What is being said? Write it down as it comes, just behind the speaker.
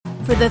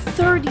For the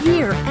third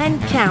year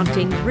and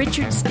counting,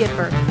 Richard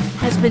Skipper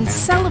has been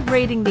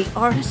celebrating the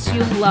artists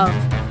you love.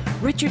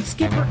 Richard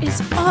Skipper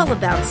is all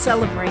about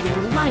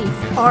celebrating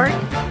life, art,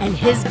 and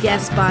his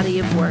guest body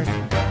of work.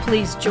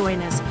 Please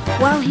join us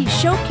while he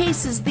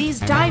showcases these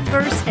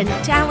diverse and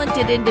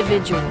talented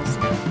individuals.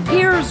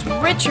 Here's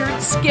Richard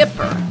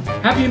Skipper.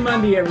 Happy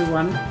Monday,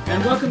 everyone,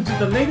 and welcome to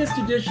the latest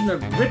edition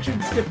of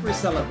Richard Skipper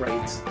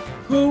Celebrates.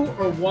 Who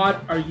or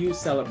what are you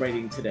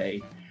celebrating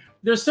today?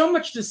 There's so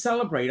much to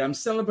celebrate. I'm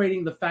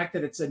celebrating the fact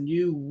that it's a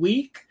new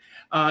week.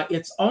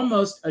 It's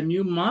almost a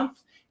new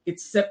month.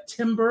 It's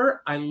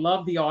September. I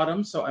love the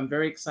autumn, so I'm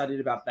very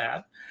excited about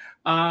that.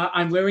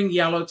 I'm wearing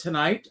yellow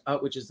tonight,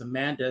 which is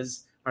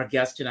Amanda's, our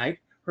guest tonight,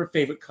 her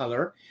favorite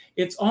color.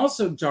 It's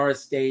also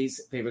Doris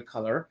Day's favorite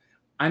color.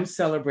 I'm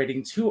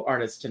celebrating two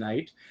artists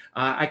tonight.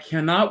 I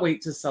cannot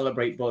wait to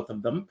celebrate both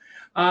of them.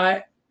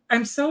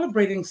 I'm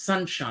celebrating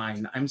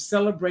sunshine. I'm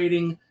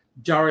celebrating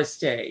Doris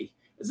Day.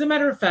 As a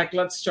matter of fact,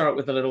 let's start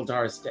with a little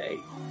Doris Day.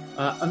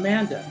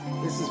 Amanda,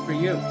 this is for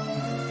you.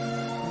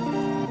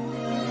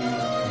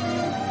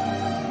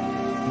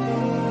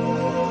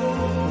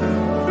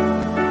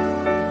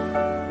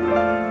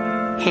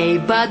 Hey,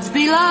 buds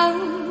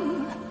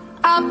below,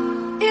 up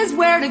is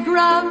where to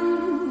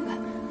grow,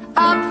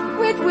 up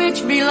with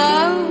which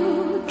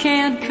below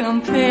can't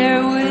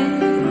compare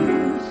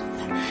with.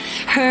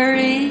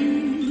 Hurry,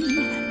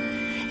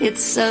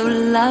 it's so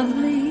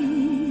lovely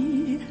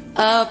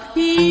up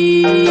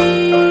here.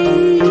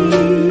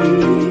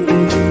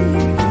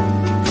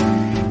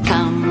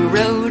 Come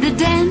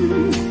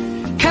rhododend,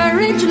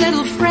 courage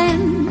little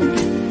friend,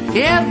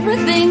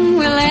 everything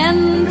will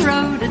end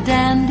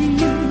rhododendron.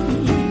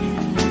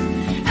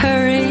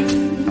 Hurry,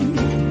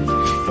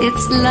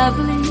 it's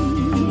lovely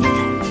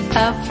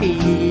up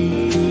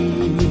here.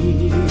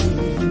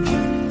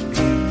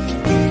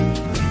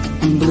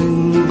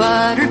 Blue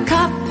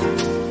buttercup,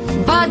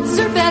 buds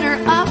are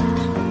better up,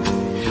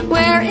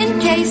 where in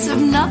case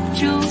of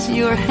nuptials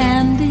you're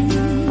handy.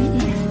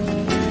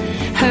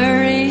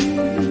 Hurry,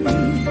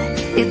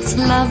 it's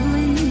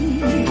lovely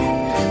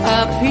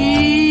up here.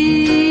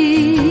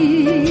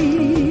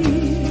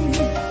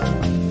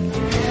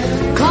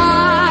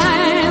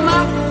 Climb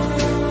up,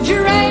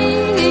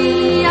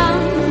 geranium,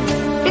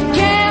 it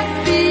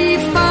can't be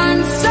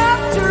fun,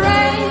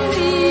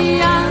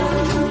 subterranean.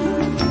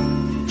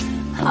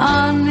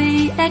 On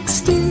the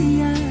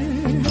exterior,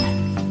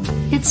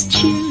 it's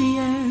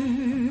cheerier.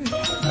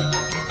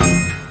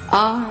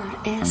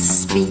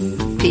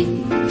 RSVP,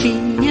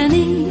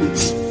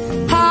 peonies,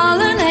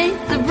 pollinate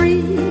the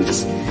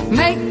breeze,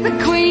 make the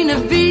queen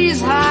of bees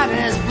hot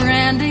as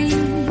brandy.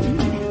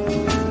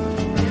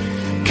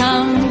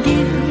 Come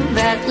give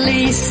at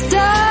least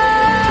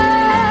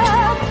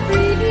a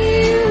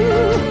preview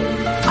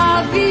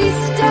of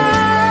Easter.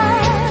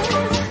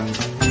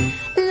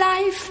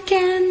 Life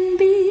can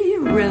be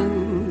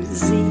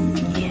rosy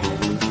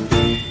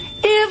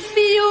if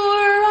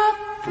you're a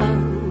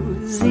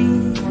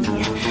posy.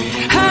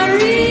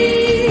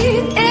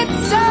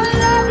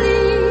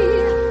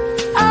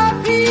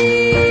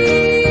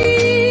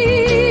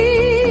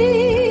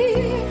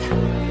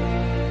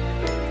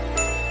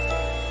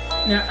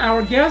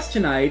 Our guest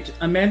tonight,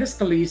 Amanda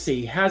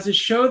Scalici, has a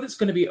show that's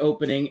going to be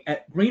opening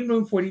at Green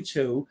Room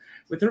 42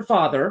 with her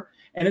father,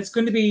 and it's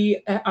going to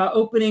be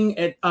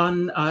opening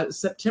on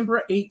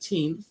September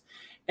 18th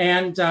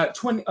and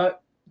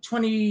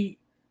 20.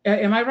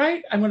 Am I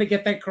right? I'm going to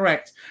get that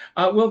correct.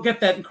 We'll get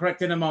that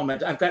correct in a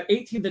moment. I've got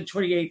 18th and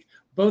 28th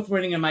both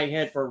running in my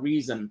head for a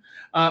reason.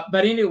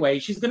 But anyway,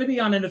 she's going to be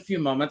on in a few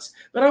moments.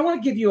 But I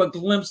want to give you a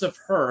glimpse of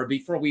her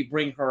before we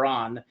bring her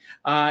on.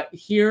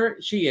 Here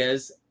she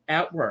is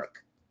at work.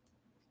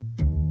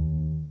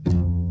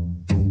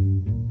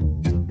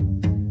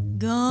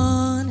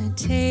 Gonna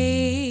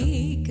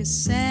take a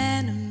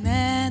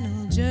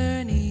sentimental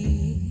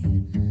journey,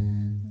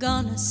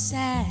 gonna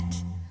set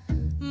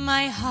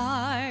my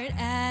heart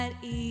at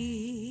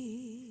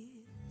ease.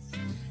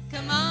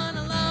 Come on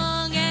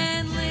along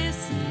and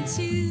listen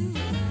to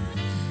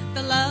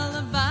the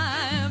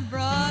lullaby of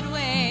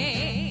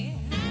Broadway,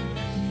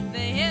 the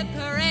hip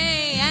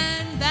hooray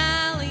and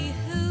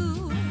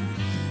ballyhoo,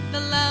 the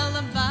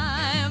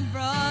lullaby of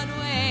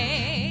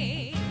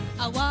Broadway.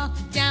 I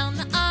walked down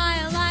the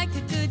aisle like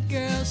a good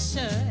girl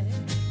should.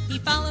 He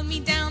followed me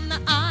down the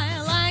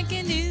aisle like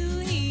I knew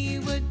he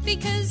would,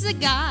 because a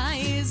guy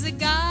is a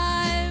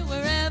guy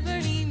wherever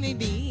he may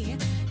be.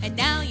 And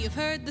now you've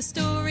heard the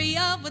story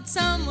of what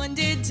someone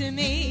did to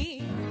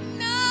me.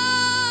 No,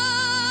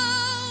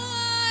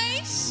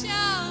 I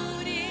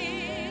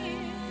shouted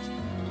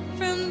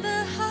from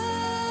the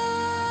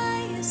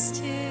highest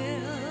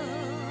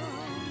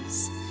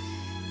hills,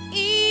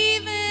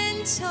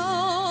 even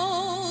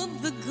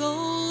told the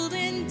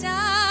golden daffodils.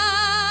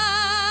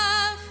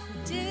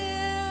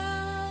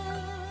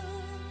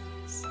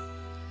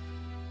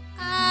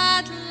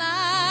 At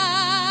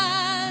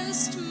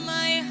last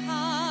my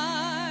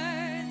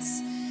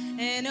heart's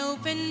an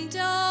open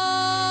door,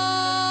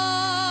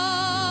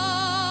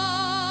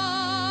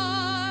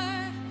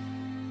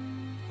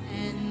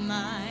 and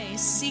my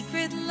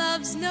secret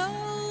love's no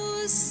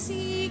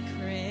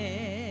secret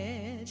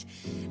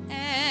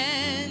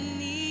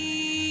anymore.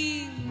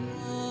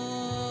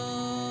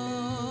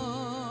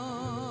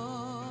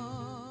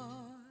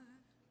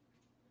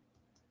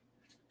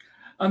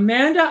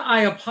 Amanda,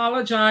 I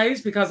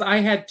apologize because I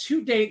had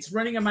two dates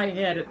running in my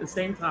head at the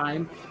same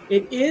time.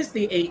 It is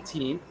the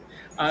 18th.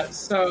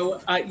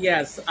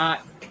 Yes,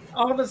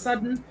 all of a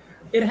sudden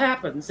it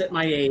happens at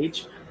my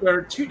age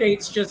where two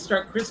dates just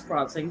start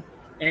crisscrossing,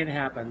 and it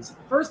happens.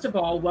 First of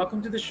all, welcome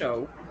to the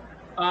show.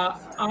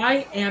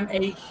 I am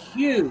a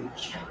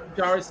huge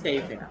Doris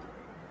Day fan,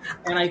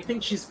 and I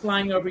think she's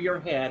flying over your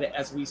head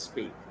as we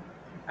speak.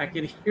 I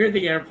can hear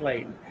the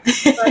airplane.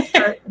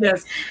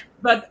 Yes,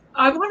 but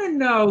I want to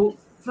know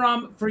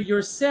for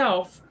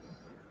yourself,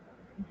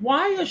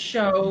 why a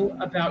show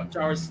about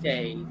Doris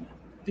Day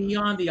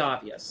beyond the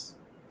obvious?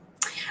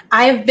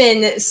 I've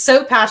been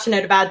so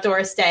passionate about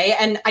Doris Day,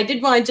 and I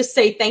did want to just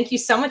say thank you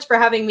so much for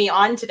having me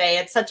on today.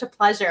 It's such a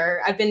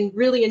pleasure. I've been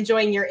really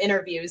enjoying your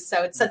interviews,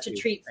 so it's such a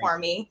treat for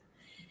me.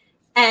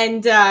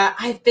 And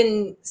I've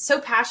been so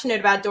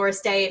passionate about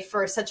Doris Day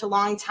for such a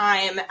long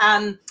time.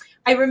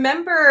 I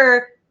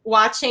remember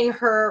watching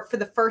her for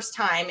the first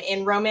time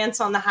in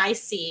Romance on the High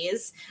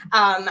Seas.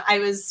 I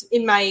was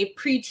in my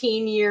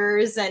preteen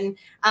years, and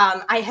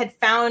I had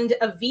found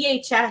a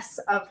VHS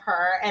of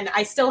her, and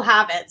I still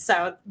have it.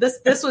 So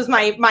this was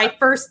my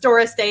first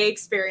Doris Day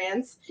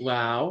experience.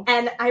 Wow.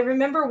 And I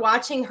remember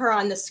watching her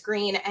on the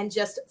screen and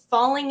just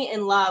falling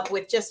in love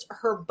with just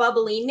her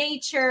bubbly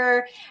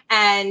nature,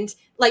 and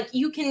like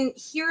you can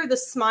hear the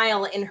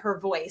smile in her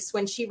voice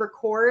when she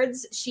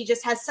records. She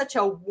just has such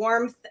a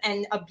warmth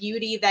and a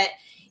beauty that,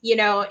 you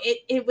know,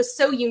 it was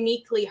so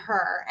uniquely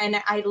her. And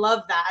I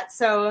love that.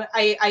 So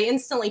I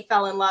instantly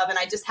fell in love, and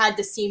I just had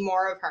to see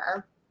more of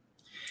her.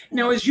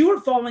 Now, as you were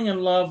falling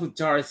in love with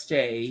Doris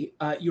Day,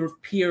 your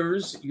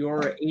peers,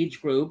 your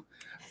age group,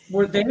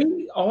 were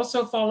they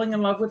also falling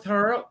in love with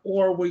her,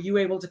 or were you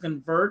able to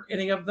convert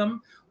any of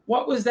them?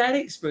 What was that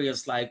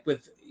experience like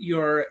with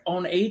your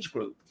own age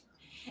group?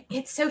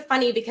 It's so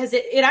funny because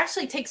it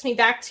actually takes me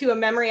back to a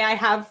memory I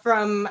have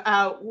from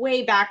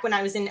way back when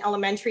I was in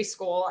elementary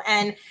school.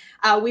 And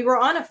we were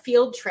on a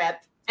field trip,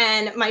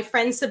 and my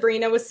friend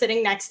Sabrina was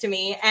sitting next to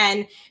me,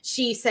 and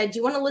she said, "Do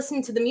you want to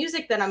listen to the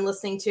music that I'm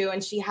listening to?"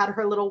 And she had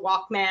her little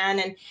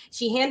Walkman, and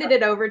she handed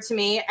it over to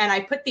me, and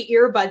I put the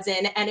earbuds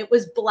in, and it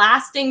was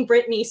blasting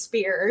Britney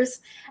Spears.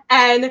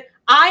 And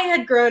I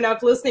had grown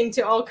up listening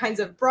to all kinds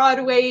of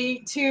Broadway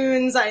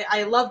tunes.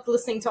 I loved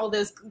listening to all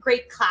those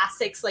great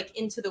classics like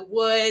Into the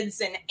Woods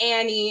and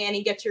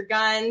Annie Get Your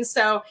Gun.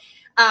 So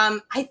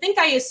I think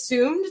I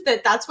assumed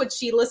that that's what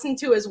she listened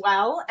to as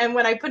well. And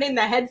when I put in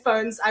the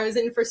headphones, I was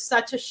in for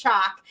such a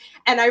shock.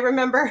 And I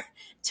remember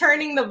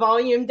turning the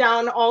volume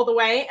down all the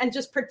way and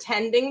just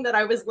pretending that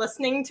I was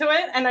listening to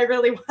it. And I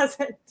really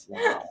wasn't.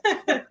 Wow.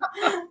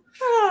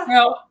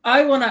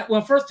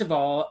 Well, first of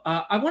all,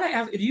 I want to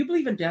ask, do you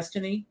believe in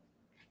destiny?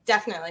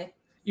 Definitely.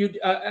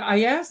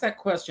 I asked that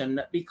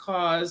question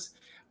because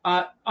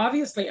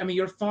obviously, I mean,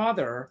 your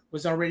father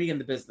was already in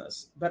the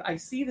business, but I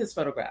see this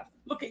photograph.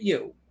 Look at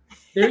you.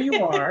 There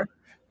you are.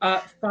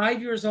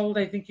 5 years old,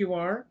 I think you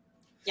are.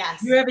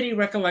 Yes. Do you have any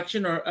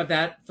recollection of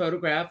that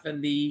photograph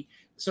and the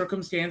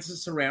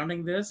circumstances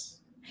surrounding this?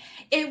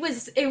 It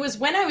was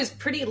when I was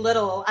pretty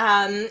little.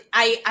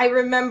 I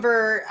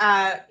remember,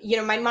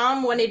 my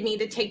mom wanted me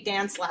to take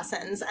dance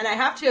lessons, and I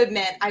have to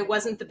admit, I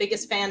wasn't the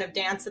biggest fan of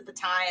dance at the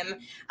time.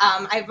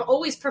 I've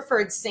always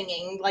preferred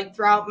singing. Like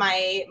throughout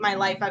my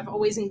life, I've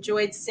always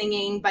enjoyed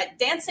singing, but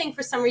dancing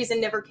for some reason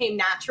never came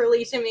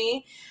naturally to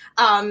me.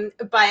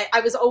 But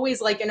I was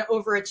always like an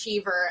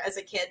overachiever as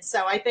a kid.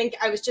 So I think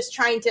I was just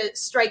trying to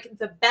strike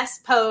the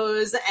best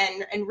pose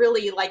and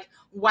really like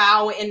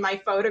wow in my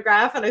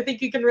photograph. And I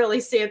think you can really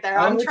see it there.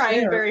 I'm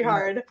trying very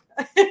hard.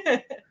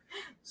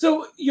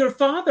 So your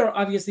father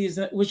obviously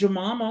was your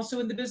mom also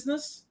in the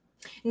business?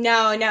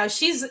 No,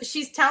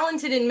 she's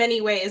talented in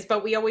many ways,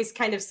 but we always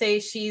kind of say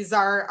she's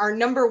our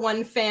number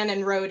one fan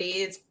and roadie.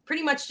 It's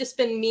pretty much just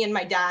been me and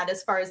my dad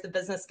as far as the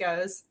business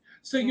goes.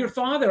 So your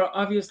father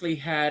obviously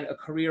had a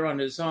career on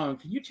his own.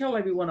 Can you tell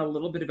everyone a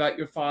little bit about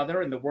your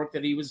father and the work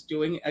that he was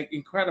doing? An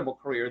incredible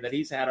career that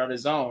he's had on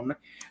his own.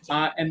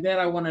 And then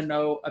I want to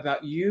know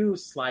about you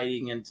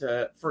sliding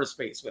into first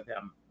base with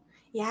him.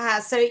 Yeah,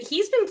 so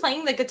he's been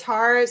playing the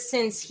guitar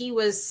since he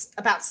was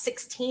about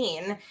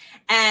 16,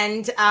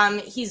 and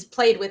he's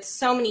played with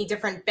so many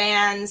different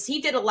bands.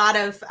 He did a lot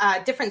of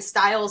different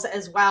styles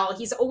as well.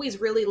 He's always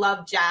really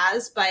loved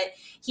jazz, but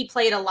he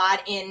played a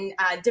lot in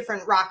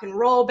different rock and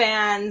roll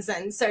bands,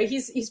 and so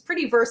he's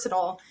pretty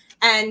versatile.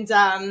 And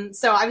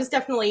so I was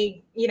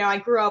definitely, I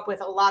grew up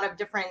with a lot of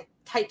different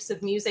types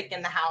of music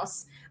in the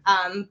house.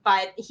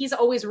 But he's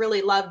always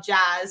really loved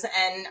jazz,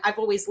 and I've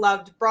always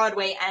loved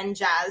Broadway and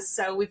jazz.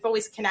 So we've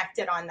always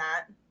connected on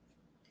that.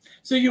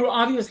 So you were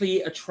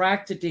obviously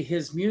attracted to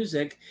his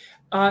music.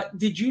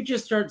 Did you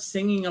just start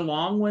singing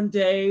along one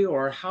day,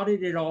 or how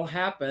did it all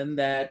happen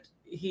that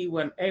he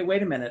went, hey,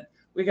 wait a minute,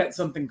 we got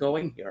something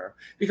going here?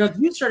 Because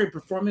you started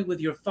performing with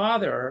your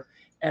father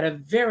at a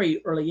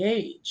very early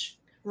age.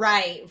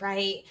 Right,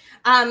 right.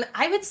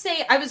 I would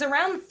say I was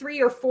around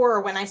 3 or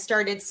 4 when I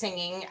started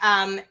singing.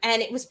 And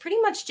it was pretty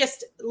much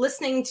just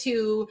listening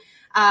to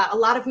a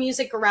lot of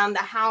music around the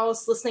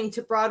house, listening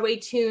to Broadway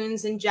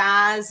tunes and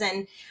jazz.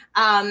 And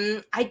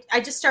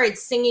I just started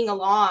singing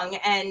along.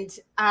 And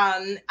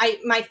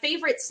my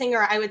favorite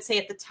singer, I would say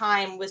at the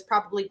time, was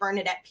probably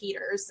Bernadette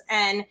Peters.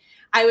 And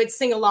I would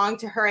sing along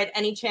to her at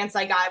any chance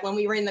I got. When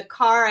we were in the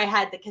car, I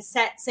had the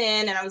cassettes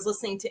in and I was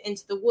listening to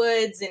Into the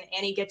Woods and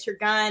Annie Get Your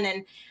Gun.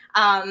 And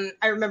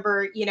I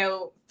remember,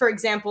 for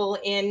example,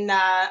 in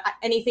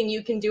Anything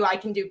You Can Do, I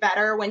Can Do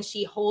Better, when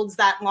she holds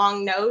that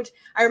long note,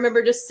 I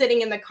remember just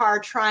sitting in the car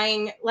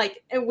trying,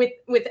 like,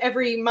 with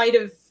every might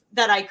of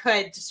that I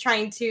could, just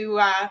trying to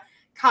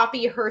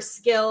copy her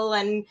skill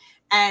and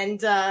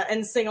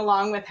sing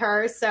along with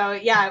her. So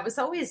yeah, it was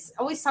always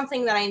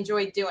something that I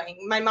enjoyed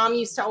doing. My mom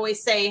used to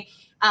always say,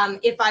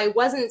 if I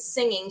wasn't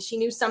singing, she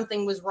knew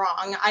something was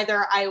wrong.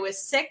 Either I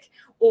was sick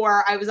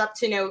or I was up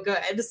to no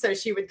good. So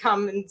she would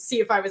come and see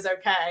if I was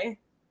okay.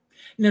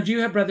 Now, do you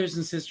have brothers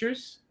and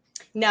sisters?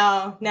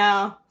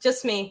 No,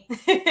 just me.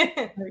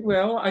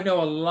 Well, I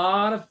know a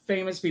lot of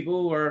famous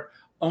people who are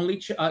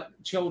only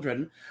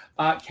children.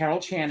 Carol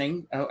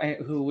Channing,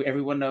 who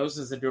everyone knows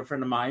is a dear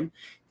friend of mine,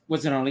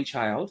 was an only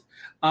child.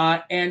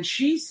 And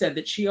she said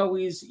that she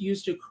always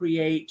used to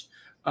create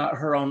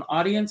her own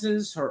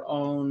audiences, her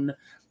own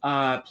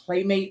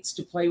playmates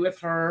to play with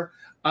her.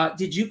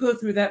 Did you go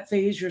through that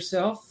phase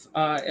yourself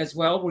as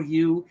well? Were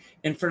you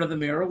in front of the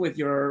mirror with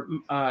your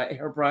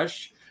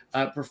hairbrush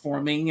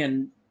performing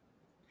and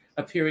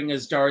appearing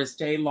as Doris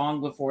Day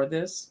long before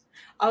this?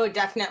 Oh,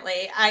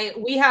 definitely.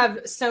 We have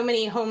so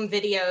many home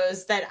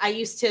videos that I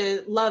used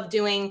to love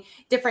doing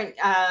different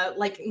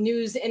like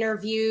news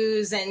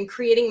interviews and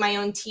creating my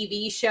own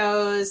TV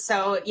shows.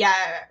 So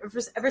yeah,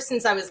 ever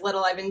since I was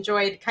little, I've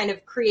enjoyed kind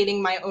of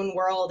creating my own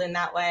world in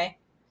that way.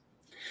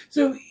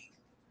 So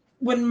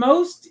when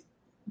most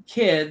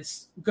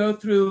kids go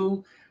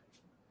through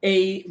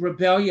a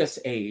rebellious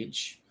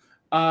age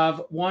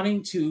of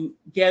wanting to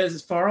get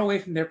as far away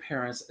from their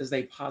parents as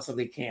they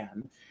possibly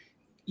can,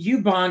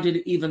 you bonded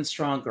even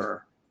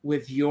stronger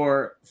with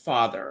your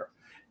father.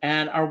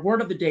 And our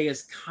word of the day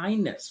is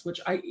kindness, which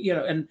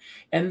and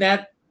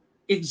that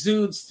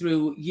exudes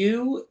through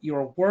you,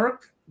 your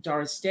work,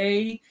 Doris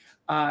Day,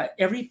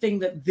 everything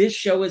that this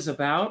show is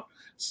about.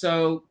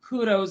 So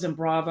kudos and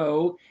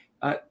bravo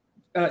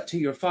to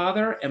your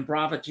father and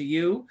bravo to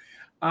you.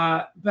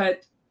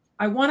 But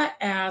I want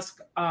to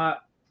ask,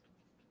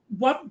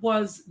 what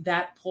was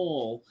that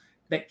pull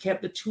that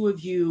kept the two of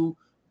you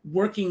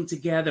working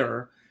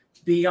together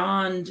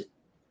beyond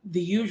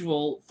the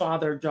usual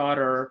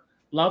father-daughter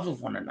love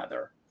of one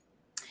another?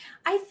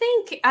 I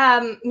think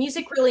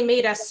music really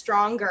made us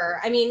stronger.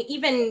 I mean,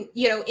 even,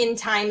 in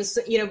times,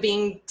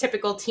 being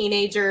typical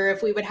teenager,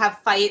 if we would have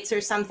fights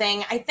or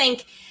something, I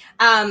think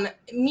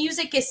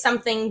music is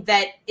something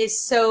that is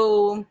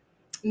so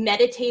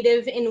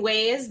meditative in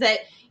ways that,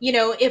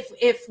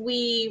 if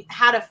we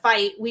had a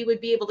fight, we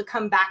would be able to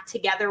come back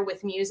together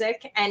with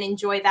music and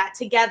enjoy that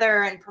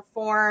together and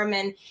perform.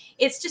 And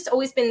it's just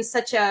always been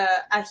such a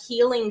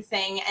healing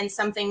thing and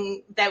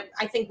something that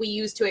I think we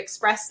use to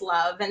express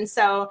love. And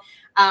so,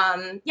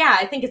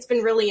 I think it's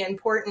been really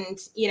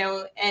important,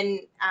 and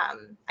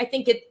I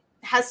think it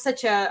has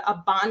such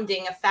a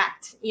bonding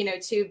effect,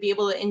 to be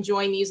able to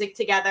enjoy music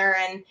together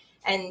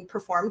and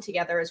perform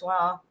together as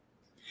well.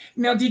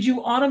 Now, did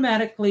you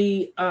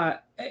automatically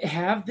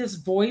have this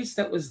voice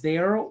that was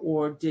there,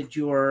 or did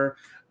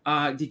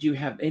you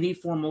have any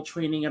formal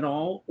training at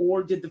all,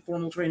 or did the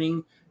formal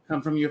training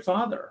come from your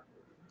father?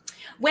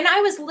 When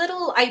I was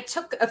little, I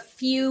took a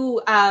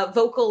few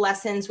vocal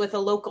lessons with a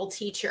local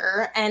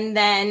teacher. And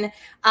then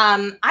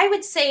I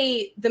would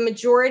say the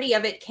majority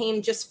of it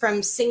came just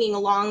from singing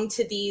along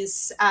to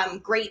these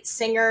great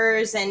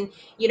singers and,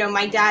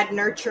 my dad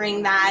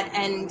nurturing that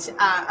and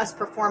us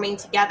performing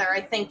together.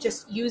 I think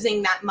just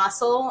using that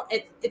muscle.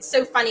 It's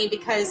so funny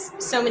because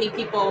so many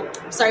people,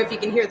 sorry if you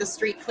can hear the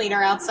street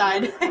cleaner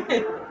outside.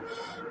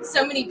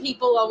 So many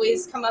people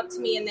always come up to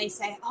me and they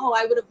say, oh,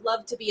 I would have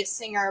loved to be a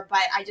singer,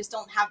 but I just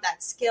don't have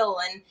that skill.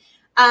 And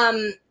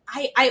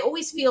I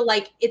always feel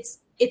like it's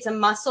a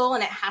muscle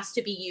and it has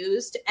to be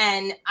used.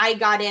 And I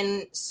got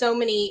in so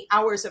many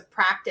hours of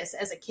practice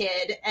as a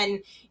kid.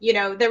 And,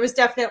 there was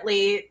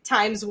definitely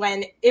times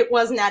when it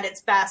wasn't at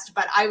its best,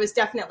 but I was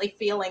definitely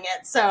feeling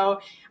it.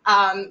 So,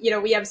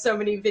 we have so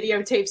many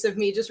videotapes of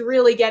me just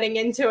really getting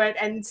into it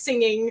and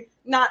singing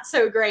not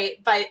so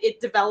great, but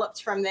it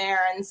developed from there.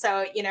 And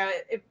so,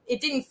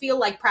 it didn't feel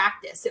like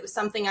practice. It was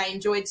something I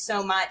enjoyed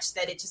so much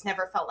that it just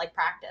never felt like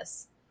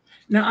practice.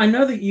 Now, I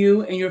know that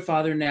you and your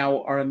father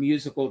now are a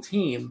musical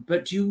team,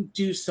 but do you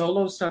do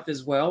solo stuff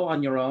as well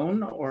on your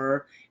own,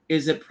 or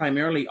is it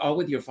primarily all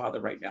with your father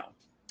right now?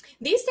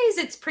 These days,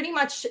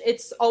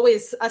 it's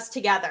always us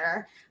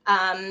together.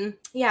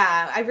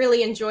 I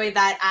really enjoy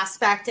that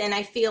aspect. And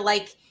I feel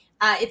like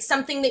it's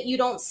something that you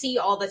don't see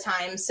all the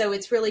time. So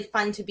it's really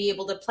fun to be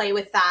able to play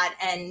with that.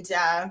 And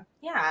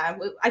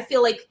I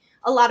feel like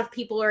a lot of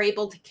people are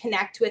able to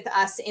connect with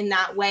us in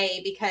that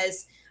way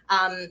because,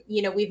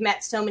 we've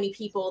met so many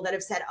people that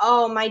have said,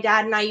 oh, my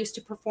dad and I used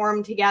to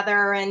perform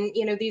together. And,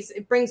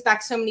 it brings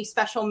back so many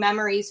special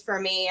memories for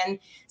me. And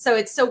so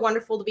it's so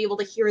wonderful to be able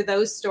to hear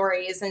those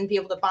stories and be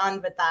able to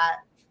bond with that.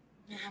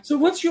 So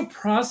what's your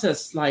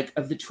process like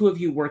of the two of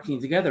you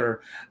working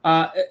together?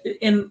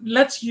 And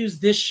let's use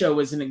this show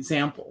as an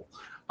example.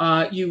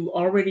 You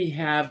already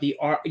have the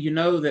arc,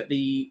 that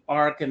the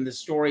arc and the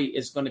story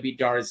is going to be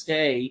Doris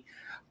Day.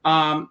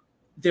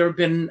 There have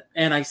been,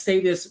 and I say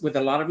this with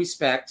a lot of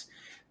respect,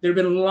 there have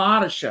been a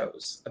lot of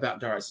shows about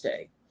Doris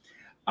Day.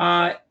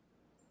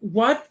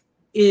 What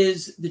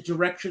is the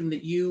direction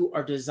that you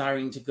are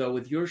desiring to go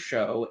with your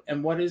show?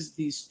 And what is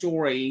the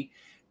story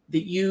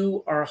that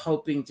you are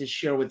hoping to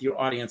share with your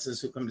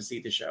audiences who come to see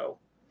the show?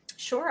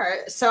 Sure.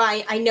 So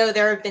I know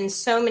there have been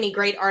so many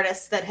great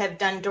artists that have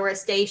done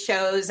Doris Day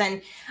shows.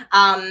 And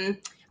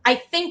I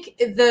think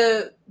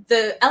the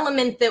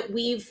element that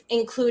we've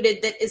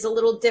included that is a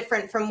little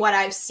different from what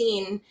I've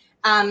seen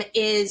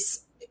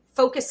is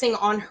focusing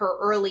on her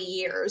early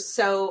years.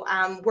 So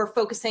we're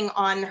focusing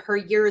on her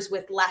years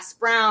with Les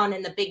Brown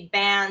and the big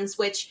bands,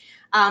 which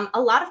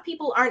a lot of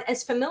people aren't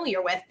as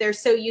familiar with. They're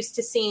so used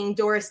to seeing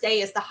Doris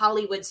Day as the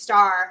Hollywood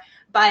star,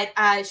 but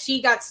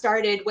she got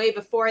started way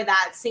before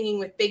that, singing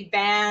with big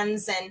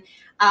bands,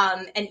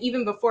 and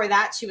even before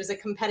that, she was a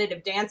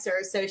competitive dancer.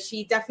 So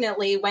she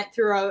definitely went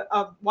through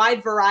a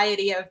wide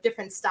variety of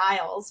different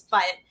styles.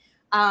 But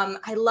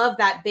I love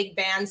that big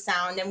band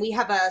sound, and we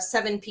have a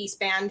 7-piece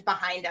band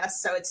behind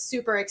us, so it's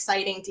super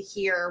exciting to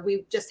hear.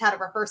 We just had a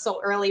rehearsal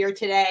earlier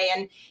today,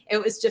 and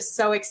it was just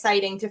so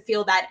exciting to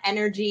feel that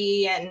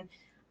energy. And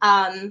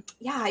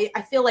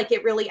I feel like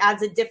it really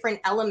adds a different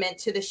element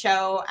to the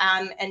show,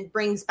 and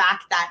brings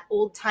back that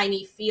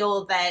old-timey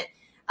feel that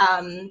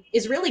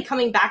is really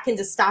coming back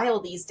into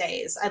style these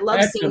days. I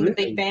love seeing the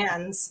big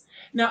bands.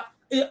 Now,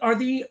 are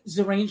these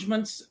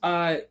arrangements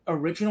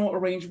original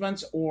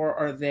arrangements, or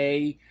are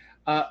they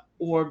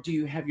or do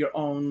you have your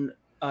own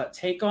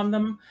take on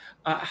them?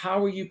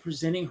 How are you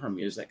presenting her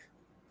music?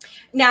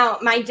 Now,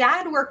 my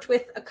dad worked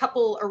with a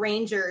couple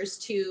arrangers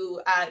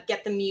to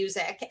get the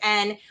music,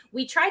 and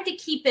we tried to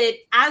keep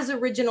it as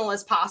original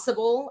as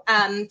possible,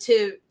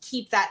 to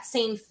keep that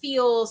same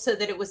feel so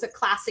that it was a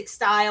classic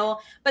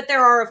style. But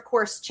there are, of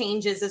course,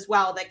 changes as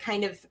well that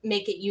kind of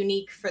make it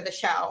unique for the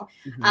show.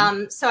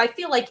 Mm-hmm. So I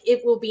feel like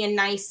it will be a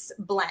nice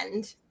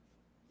blend.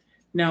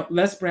 Now,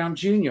 Les Brown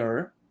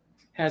Jr.,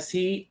 is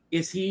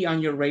he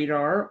on your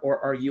radar, or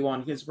are you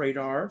on his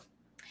radar?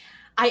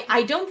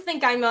 I don't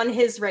think I'm on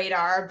his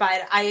radar,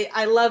 but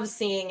I love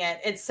seeing it.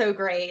 It's so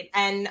great.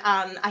 And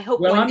I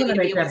hope one day to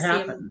be able to see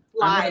him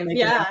live.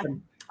 Yeah.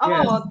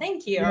 Oh,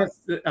 thank you. Yes,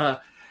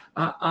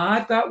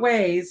 I've got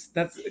ways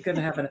that's going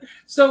to happen.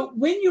 So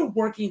when you're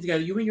working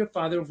together, you and your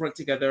father have worked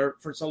together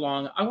for so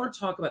long. I want to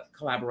talk about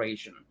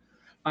collaboration.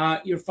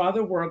 Your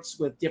father works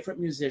with different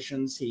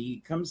musicians.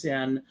 He comes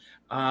in,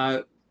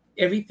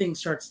 everything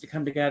starts to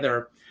come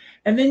together,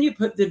 and then you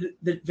put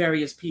the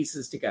various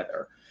pieces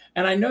together.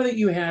 And I know that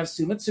you have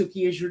Sue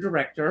Matsuki as your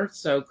director,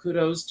 so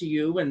kudos to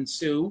you and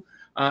Sue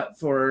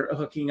for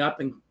hooking up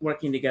and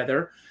working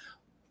together.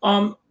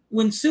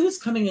 When Sue is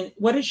coming in,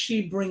 what is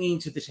she bringing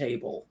to the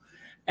table?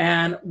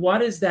 And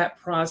what is that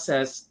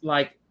process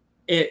like?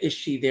 Is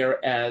she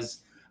there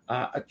as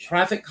a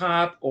traffic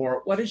cop,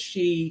 or what is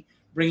she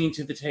bringing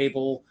to the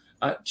table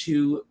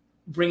to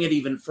bring it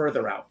even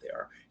further out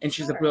there? And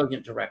she's a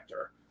brilliant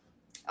director.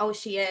 Oh,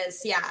 she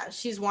is. Yeah,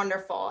 she's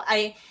wonderful.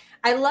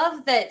 I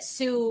love that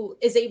Sue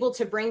is able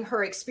to bring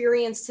her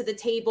experience to the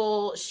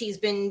table. She's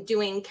been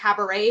doing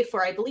cabaret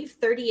for, I believe,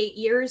 38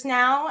 years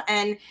now.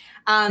 And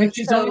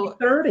she's only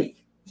 30.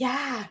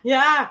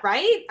 Yeah,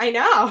 right? I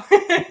know.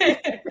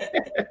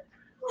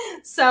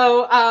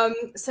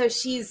 So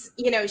she's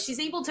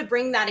able to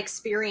bring that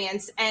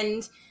experience,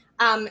 and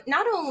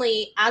not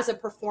only as a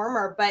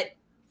performer, but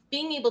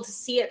being able to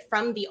see it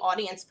from the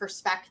audience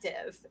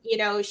perspective.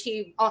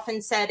 She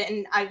often said,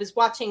 and I was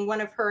watching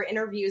one of her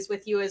interviews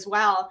with you as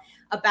well,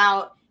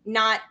 about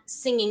not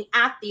singing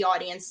at the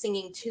audience,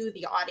 singing to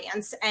the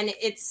audience. And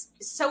it's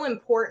so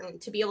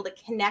important to be able to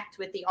connect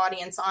with the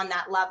audience on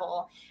that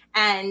level.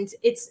 And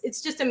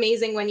it's just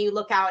amazing when you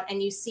look out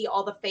and you see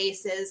all the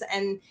faces,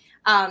 and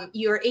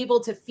you're able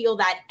to feel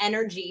that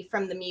energy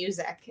from the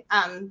music.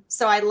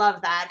 So I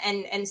love that.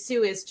 And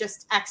Sue is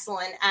just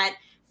excellent at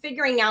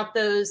figuring out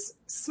those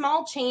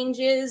small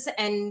changes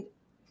and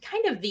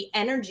kind of the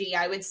energy,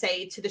 I would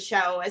say, to the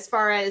show, as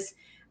far as,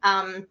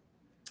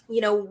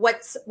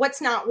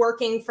 what's not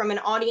working from an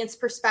audience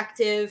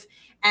perspective,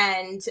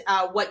 and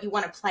what you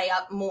want to play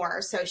up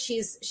more. So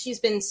she's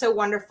been so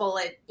wonderful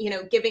at,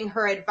 giving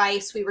her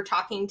advice. We were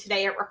talking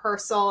today at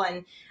rehearsal,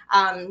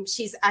 and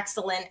she's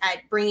excellent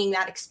at bringing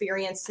that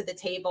experience to the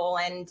table.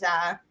 And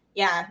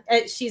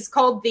she's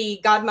called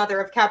the godmother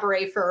of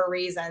cabaret for a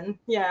reason.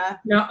 Yeah.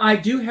 Now, I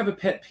do have a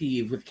pet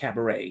peeve with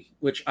cabaret,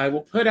 which I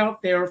will put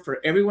out there for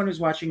everyone who's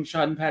watching.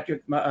 Sean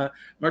Patrick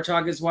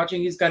Murtaugh is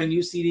watching. He's got a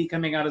new CD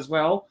coming out as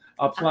well.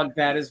 I'll plug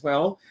that as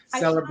well.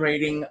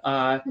 Celebrating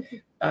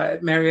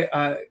Mario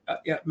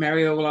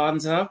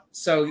Lanza.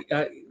 So,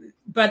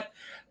 but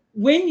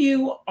when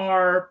you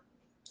are,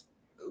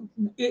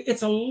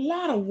 it's a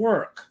lot of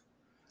work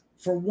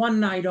for one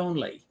night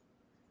only.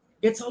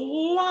 It's a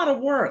lot of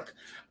work.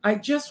 I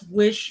just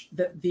wish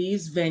that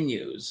these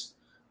venues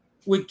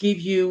would give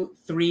you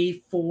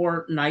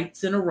 3-4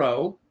 nights in a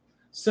row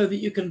so that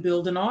you can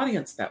build an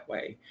audience that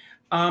way.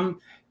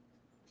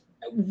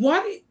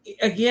 What,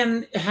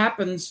 again,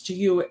 happens to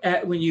you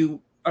when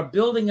you are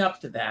building up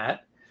to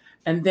that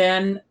and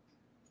then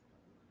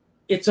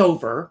it's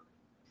over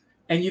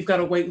and you've got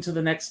to wait until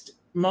the next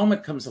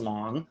moment comes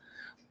along?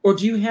 Or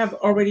do you have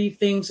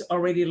things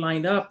already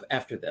lined up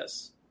after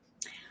this?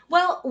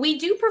 Well, we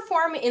do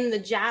perform in the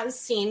jazz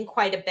scene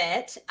quite a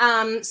bit.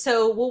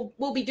 So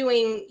we'll be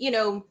doing,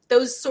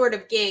 those sort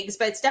of gigs,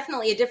 but it's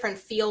definitely a different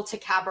feel to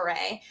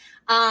cabaret.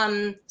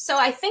 So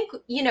I think,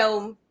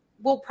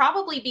 we'll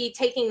probably be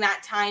taking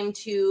that time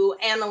to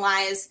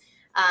analyze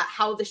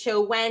how the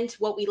show went,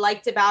 what we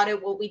liked about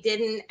it, what we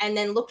didn't, and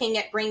then looking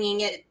at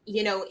bringing it,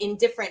 in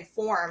different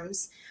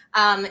forms.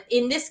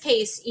 In this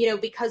case,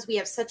 because we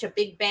have such a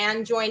big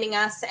band joining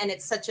us and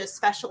it's such a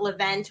special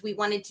event, we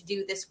wanted to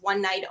do this one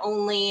night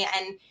only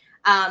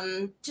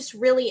and just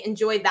really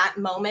enjoy that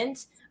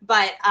moment.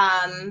 But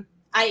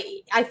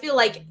I feel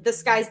like the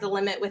sky's the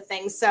limit with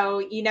things. So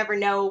you never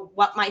know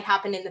what might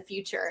happen in the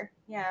future.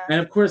 Yeah. And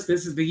of course,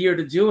 this is the year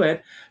to do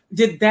it.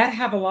 Did that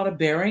have a lot of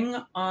bearing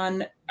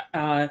on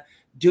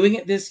doing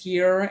it this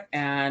year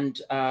and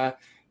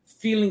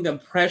feeling the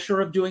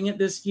pressure of doing it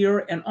this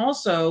year? And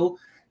also,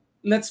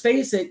 let's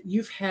face it,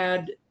 you've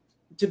had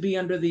to be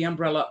under the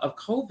umbrella of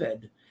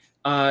COVID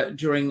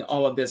during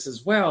all of this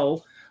as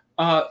well.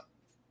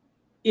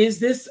 Is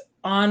this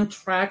on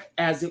track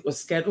as it was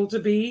scheduled to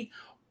be,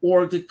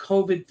 or did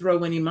COVID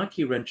throw any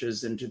monkey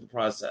wrenches into the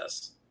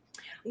process?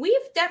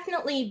 We've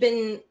definitely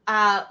been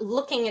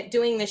looking at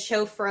doing this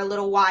show for a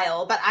little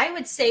while, but I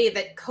would say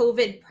that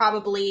COVID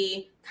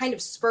probably kind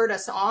of spurred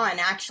us on,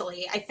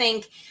 actually. I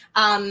think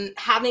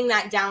having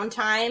that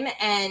downtime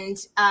and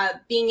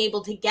being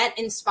able to get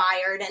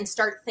inspired and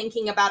start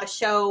thinking about a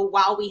show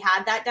while we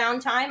had that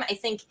downtime, I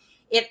think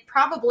it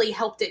probably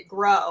helped it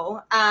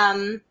grow.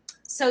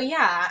 So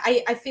yeah,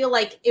 I feel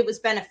like it was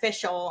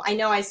beneficial. I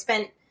know I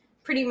spent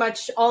pretty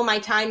much all my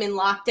time in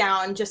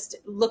lockdown just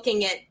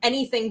looking at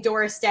anything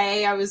Doris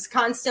Day. I was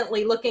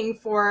constantly looking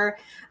for,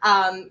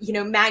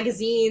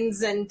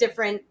 magazines and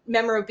different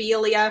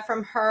memorabilia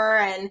from her.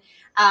 And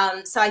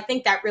so I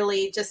think that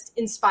really just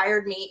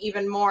inspired me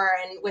even more.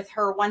 And with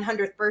her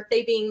 100th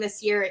birthday being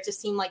this year, it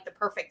just seemed like the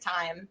perfect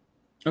time.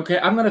 Okay,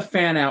 I'm going to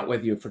fan out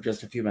with you for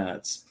just a few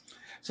minutes.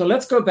 So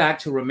let's go back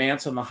to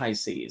Romance on the High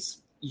Seas.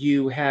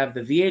 You have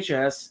the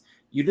VHS,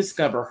 you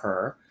discover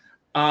her.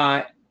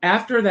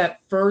 After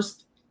that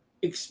first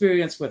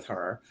experience with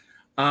her,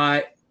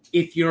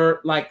 if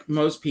you're like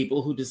most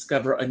people who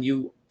discover a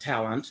new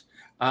talent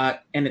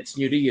and it's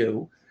new to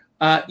you,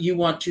 you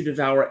want to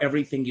devour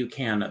everything you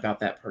can about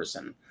that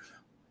person.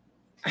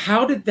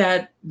 How did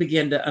that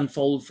begin to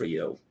unfold for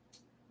you?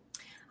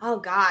 Oh,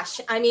 gosh.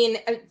 I mean,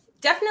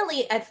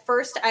 definitely at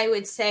first, I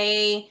would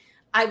say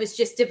I was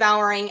just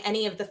devouring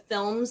any of the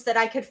films that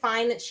I could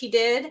find that she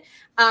did.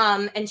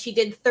 And she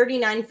did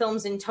 39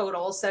 films in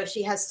total. So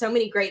she has so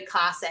many great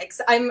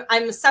classics. I'm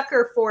a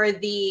sucker for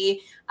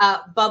the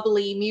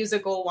bubbly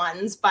musical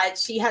ones, but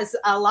she has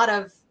a lot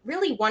of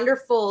really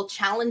wonderful,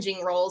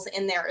 challenging roles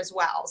in there as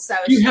well. So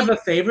do you have a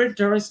favorite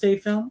Doris Day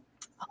film?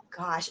 Oh,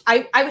 gosh.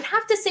 I would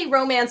have to say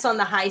Romance on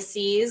the High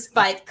Seas,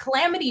 but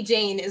Calamity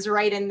Jane is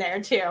right in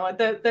there, too.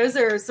 Those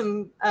are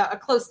a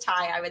close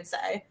tie, I would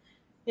say.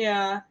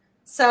 Yeah.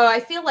 So I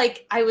feel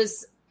like I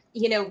was,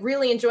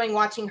 really enjoying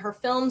watching her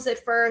films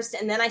at first.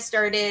 And then I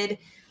started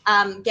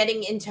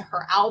getting into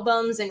her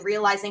albums and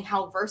realizing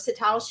how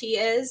versatile she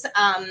is.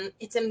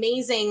 It's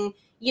amazing.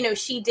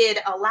 She did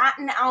a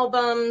Latin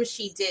album,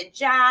 she did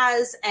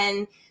jazz,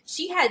 and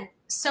she had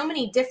so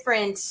many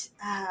different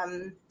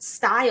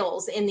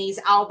styles in these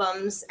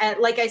albums.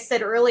 Like I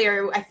said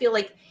earlier, I feel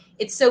like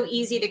it's so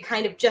easy to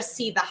kind of just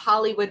see the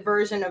Hollywood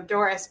version of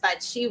Doris,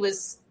 but she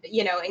was,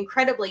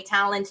 incredibly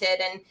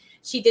talented, and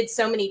she did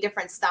so many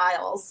different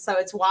styles. So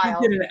it's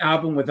wild. She did an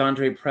album with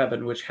Andre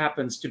Previn, which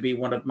happens to be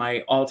one of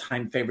my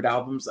all-time favorite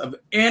albums of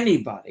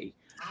anybody.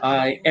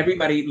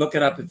 Everybody look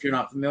it up if you're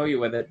not familiar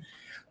with it.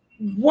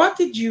 What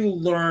did you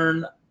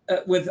learn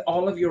with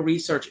all of your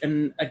research?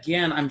 And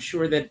again, I'm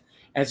sure that,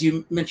 as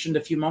you mentioned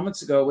a few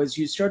moments ago, as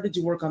you started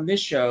to work on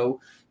this show,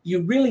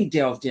 you really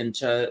delved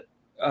into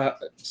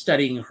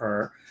studying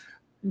her.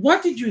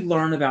 What did you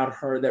learn about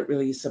her that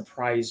really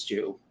surprised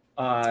you,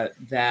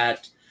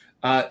 that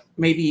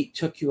maybe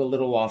took you a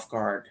little off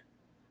guard?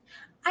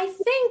 I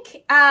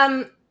think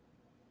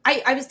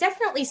I was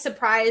definitely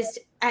surprised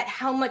at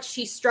how much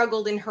she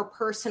struggled in her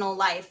personal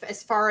life,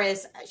 as far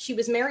as she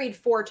was married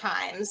 4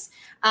 times.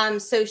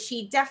 So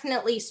she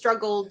definitely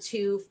struggled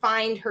to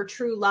find her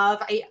true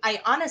love. I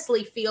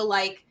honestly feel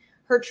like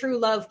her true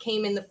love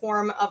came in the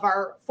form of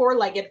our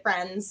four-legged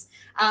friends.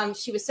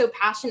 She was so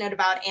passionate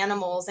about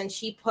animals, and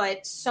she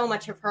put so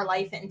much of her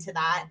life into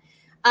that.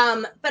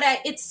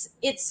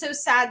 It's so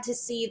sad to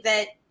see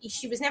that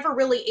she was never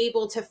really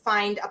able to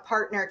find a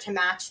partner to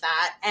match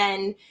that.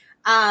 And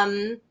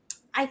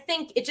I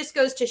think it just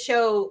goes to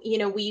show,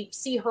 we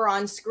see her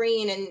on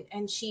screen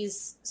and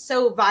she's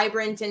so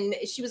vibrant, and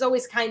she was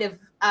always kind of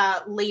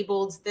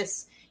labeled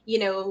this,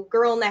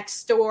 girl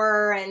next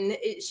door, and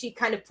she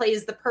kind of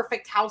plays the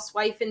perfect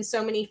housewife in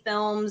so many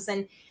films.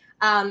 And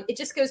it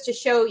just goes to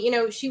show,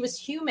 she was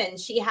human.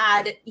 She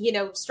had,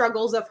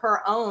 struggles of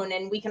her own,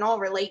 and we can all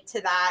relate to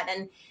that.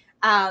 And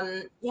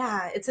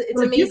it's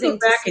amazing. You go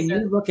back and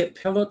you look at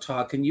Pillow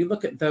Talk and you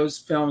look at those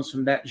films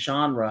from that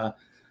genre,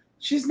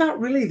 she's not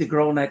really the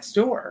girl next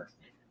door.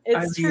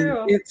 It's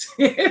true.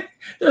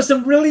 There's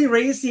some really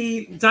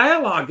racy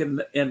dialogue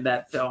in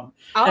that film.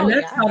 And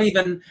that's not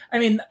even,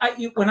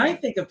 when I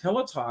think of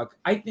Pillow Talk,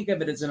 I think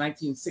of it as a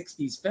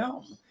 1960s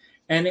film.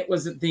 And it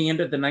was at the end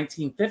of the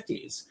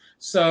 1950s.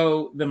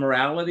 So the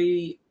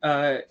morality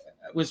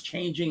was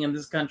changing in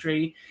this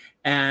country.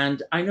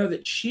 And I know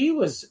that she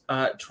was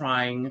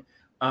trying.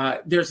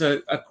 There's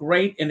a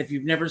great, and if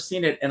you've never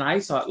seen it, and I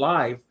saw it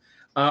live,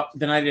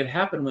 the night it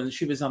happened when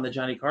she was on the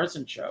Johnny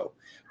Carson show,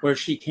 where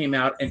she came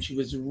out and she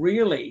was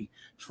really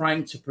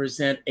trying to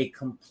present a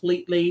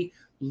completely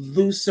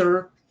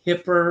looser,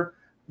 hipper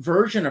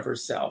version of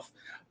herself.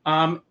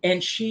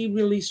 And she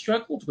really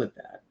struggled with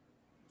that.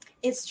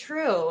 It's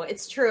true.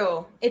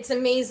 It's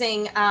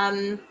amazing.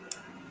 I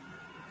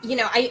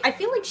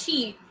feel like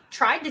she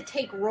tried to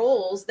take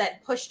roles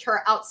that pushed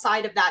her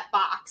outside of that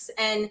box.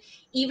 And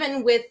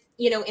even with,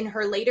 in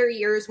her later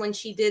years when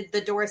she did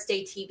the Doris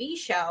Day TV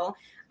show,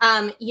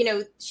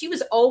 she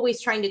was always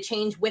trying to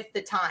change with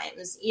the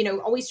times,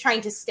 always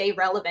trying to stay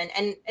relevant.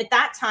 And at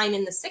that time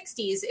in the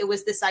 60s, it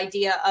was this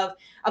idea of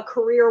a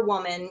career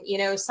woman,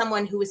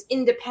 someone who was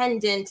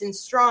independent and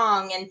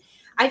strong. And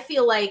I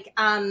feel like,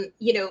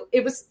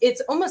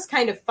 it's almost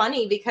kind of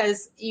funny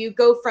because you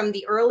go from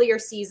the earlier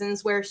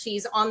seasons where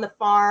she's on the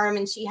farm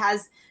and she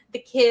has the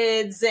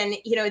kids and,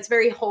 it's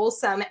very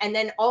wholesome. And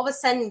then all of a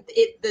sudden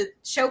the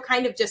show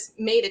kind of just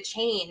made a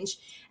change.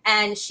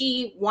 And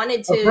she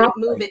wanted to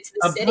move it to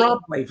the city.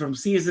 Abruptly from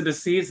season to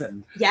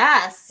season.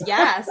 Yes.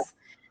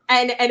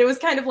 And it was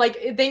kind of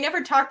like, they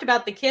never talked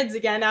about the kids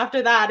again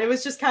after that. It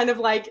was just kind of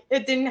like,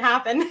 it didn't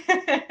happen.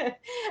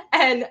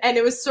 and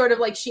it was sort of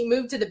like she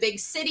moved to the big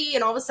city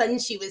and all of a sudden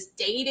she was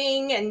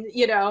dating and,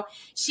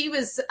 she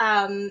was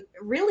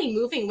really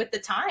moving with the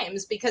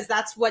times because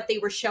that's what they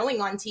were showing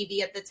on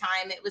TV at the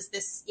time. It was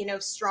this,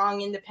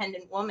 strong,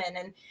 independent woman.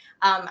 And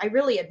I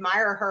really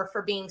admire her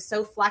for being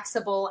so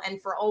flexible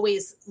and for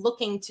always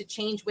looking to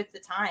change with the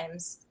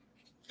times.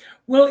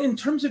 Well, in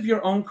terms of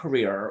your own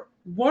career,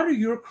 what are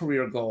your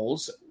career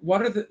goals?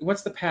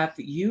 What's the path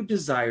that you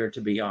desire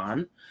to be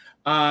on?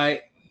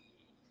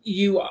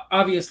 You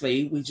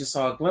obviously, we just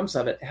saw a glimpse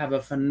of it, have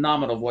a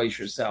phenomenal voice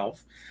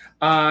yourself.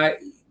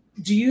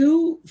 Do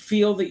you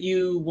feel that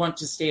you want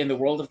to stay in the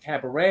world of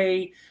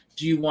cabaret?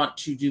 Do you want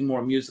to do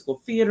more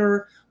musical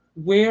theater?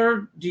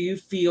 Where do you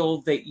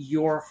feel that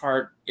your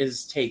heart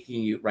is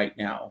taking you right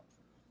now?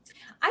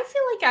 I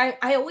feel like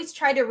I always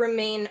try to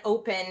remain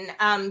open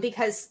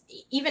because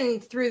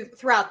even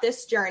throughout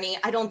this journey,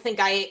 I don't think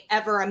I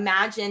ever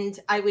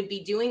imagined I would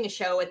be doing a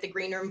show at the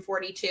Green Room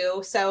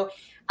 42. So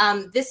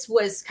this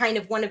was kind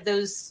of one of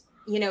those,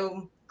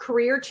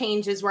 career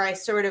changes where I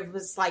sort of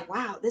was like,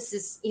 wow, this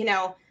is,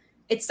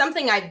 it's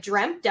something I've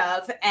dreamt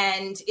of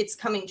and it's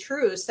coming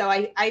true. So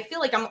I feel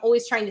like I'm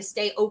always trying to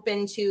stay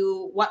open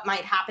to what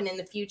might happen in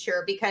the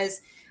future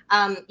because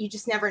you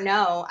just never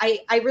know.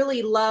 I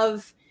really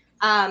love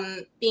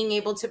being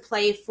able to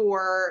play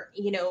for,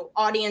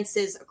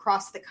 audiences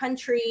across the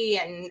country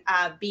and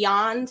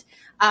beyond.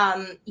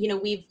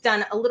 We've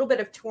done a little bit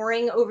of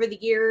touring over the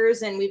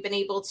years and we've been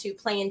able to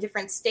play in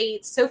different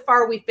states. So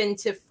far, we've been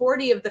to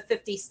 40 of the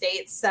 50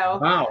 states. So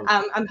wow.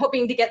 I'm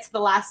hoping to get to the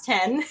last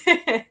 10.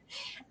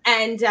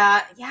 And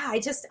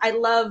I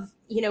love,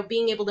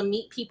 being able to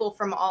meet people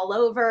from all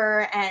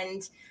over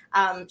and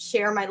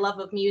share my love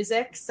of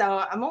music. So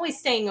I'm always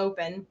staying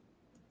open.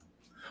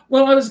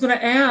 Well, I was going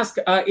to ask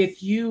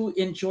if you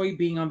enjoy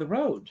being on the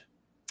road.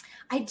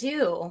 I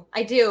do.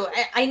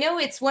 I know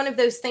it's one of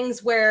those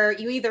things where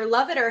you either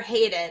love it or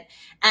hate it.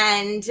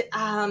 And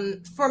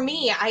for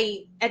me,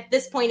 at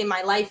this point in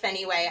my life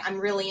anyway, I'm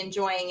really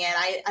enjoying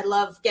it. I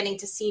love getting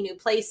to see new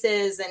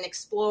places and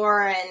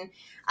explore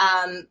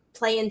and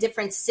play in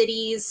different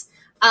cities.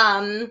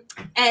 And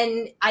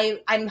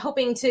I'm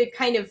hoping to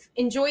kind of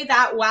enjoy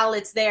that while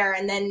it's there.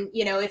 And then,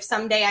 if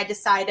someday I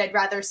decide I'd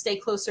rather stay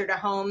closer to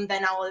home,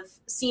 then I'll have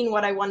seen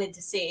what I wanted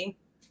to see.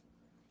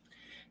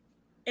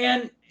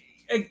 And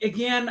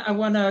again, I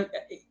want to,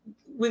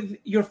 with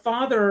your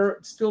father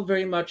still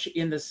very much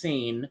in the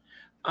scene,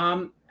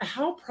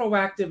 how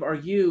proactive are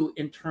you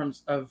in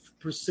terms of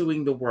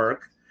pursuing the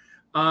work?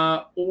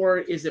 Or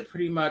is it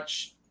pretty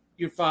much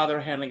your father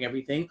handling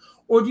everything?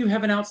 Or do you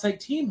have an outside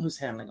team who's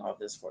handling all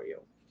this for you?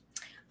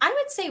 I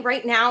would say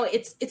right now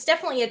it's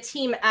definitely a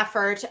team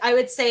effort. I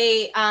would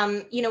say,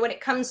 when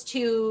it comes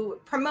to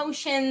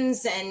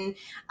promotions and,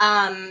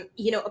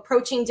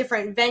 approaching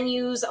different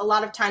venues, a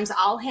lot of times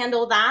I'll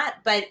handle that,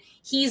 but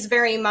he's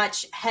very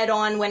much head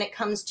on when it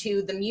comes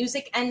to the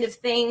music end of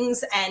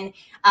things. And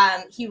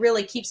he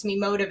really keeps me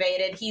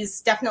motivated.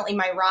 He's definitely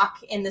my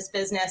rock in this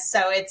business.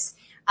 So it's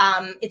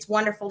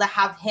wonderful to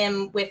have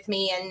him with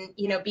me and,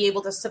 be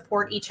able to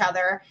support each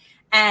other.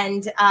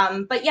 And,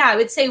 but yeah, I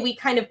would say we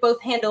kind of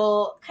both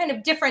handle kind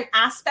of different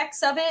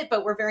aspects of it,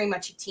 but we're very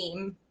much a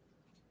team.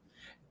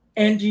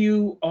 And do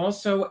you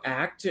also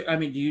act? I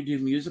mean, do you do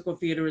musical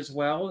theater as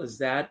well? Is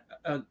that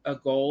a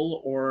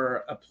goal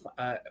or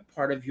a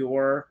part of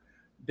your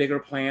bigger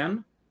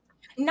plan?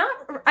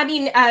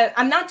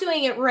 I'm not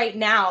doing it right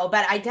now,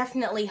 but I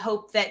definitely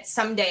hope that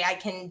someday I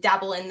can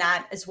dabble in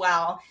that as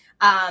well.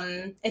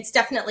 It's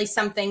definitely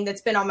something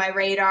that's been on my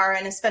radar,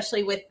 and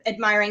especially with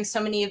admiring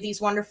so many of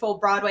these wonderful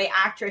Broadway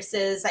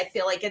actresses, I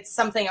feel like it's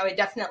something I would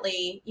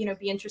definitely,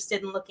 be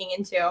interested in looking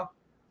into.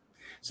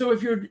 So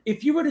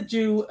if you were to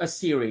do a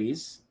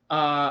series,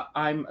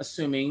 I'm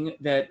assuming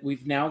that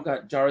we've now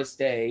got Doris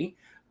Day,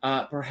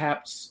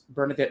 perhaps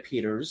Bernadette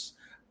Peters.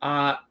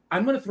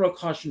 I'm going to throw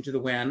caution to the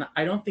wind.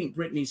 I don't think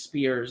Britney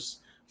Spears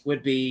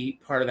would be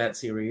part of that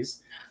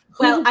series.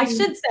 Well, I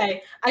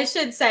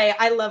should say,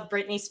 I love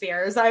Britney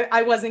Spears.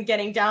 I wasn't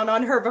getting down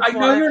on her before. I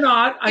know you're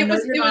not. But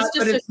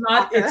it's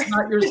not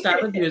your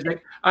style of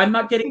music. I'm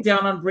not getting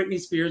down on Britney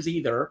Spears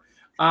either.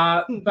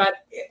 But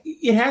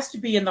it has to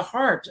be in the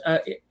heart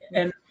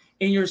and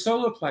in your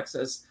solar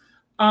plexus.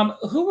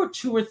 Who are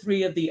two or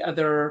three of the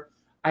other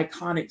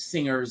iconic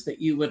singers that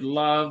you would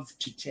love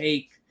to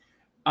take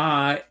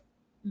and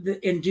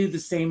do the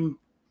same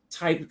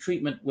type of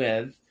treatment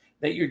with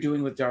that you're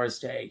doing with Doris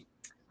Day?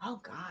 Oh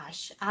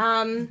gosh.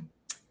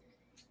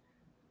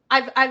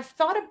 I've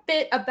thought a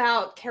bit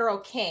about Carole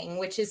King,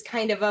 which is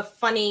kind of a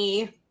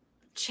funny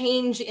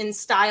change in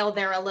style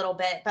there a little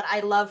bit, but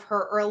I love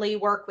her early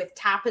work with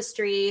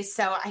Tapestry.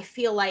 So I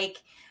feel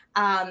like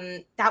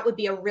that would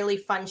be a really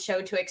fun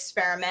show to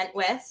experiment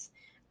with.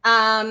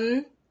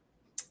 I've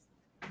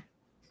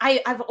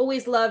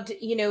always loved,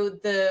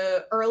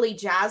 the early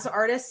jazz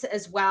artists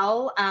as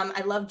well.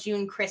 I love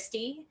June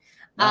Christie.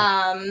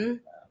 Wow.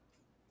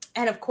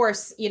 And of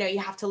course, you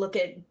have to look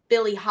at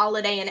Billie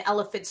Holiday and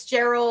Ella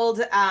Fitzgerald.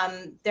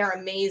 They're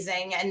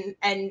amazing.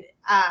 And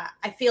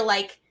I feel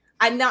like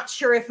I'm not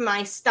sure if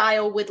my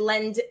style would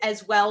lend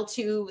as well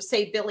to,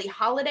 say, Billie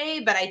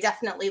Holiday, but I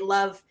definitely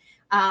love,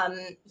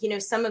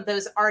 some of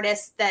those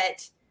artists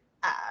that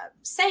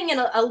sang in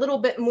a little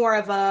bit more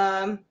of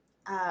a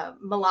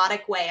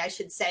melodic way, I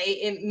should say.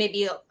 It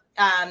maybe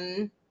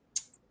a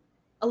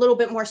little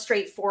bit more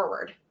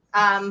straightforward.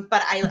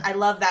 But I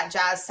love that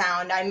jazz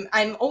sound.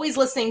 I'm always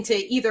listening to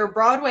either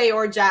Broadway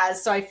or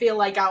jazz, so I feel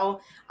like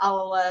I'll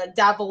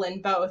dabble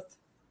in both.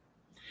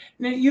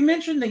 Now, you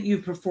mentioned that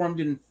you've performed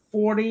in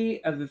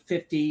 40 of the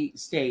 50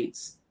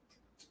 states.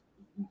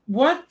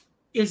 What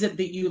is it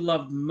that you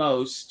love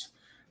most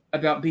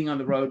about being on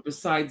the road,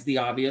 besides the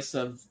obvious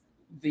of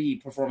the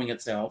performing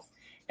itself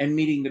and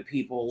meeting the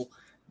people?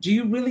 Do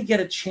you really get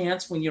a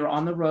chance when you're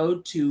on the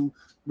road to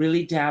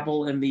really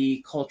dabble in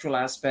the cultural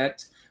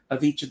aspect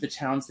of each of the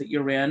towns that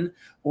you're in,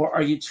 or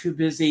are you too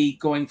busy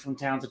going from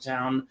town to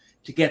town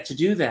to get to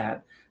do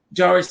that?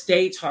 Doris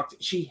Day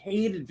she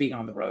hated being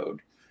on the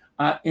road,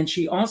 and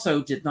she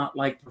also did not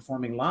like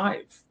performing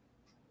live.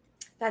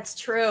 That's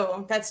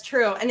true.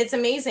 And it's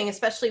amazing,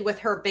 especially with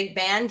her big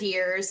band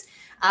years.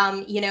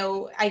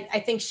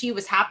 I think she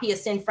was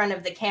happiest in front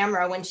of the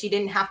camera when she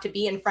didn't have to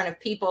be in front of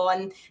people.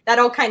 And that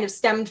all kind of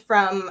stemmed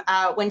from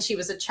when she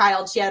was a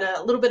child. She had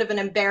a little bit of an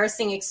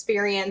embarrassing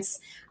experience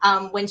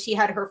when she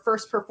had her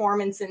first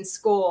performance in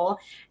school.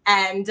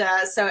 And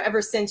so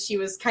ever since, she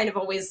was kind of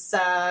always,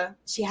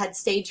 she had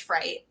stage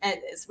fright,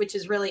 which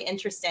is really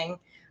interesting.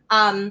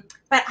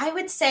 But I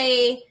would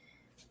say,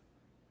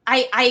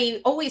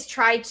 I always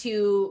try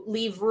to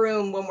leave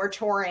room when we're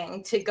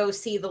touring to go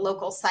see the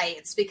local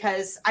sites,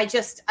 because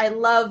I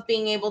love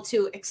being able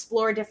to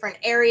explore different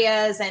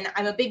areas, and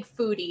I'm a big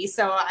foodie.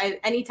 So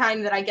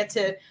anytime that I get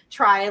to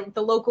try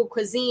the local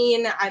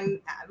cuisine,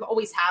 I'm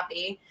always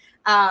happy.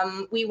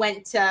 We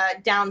went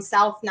down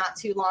south not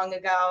too long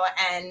ago,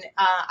 and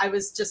I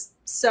was just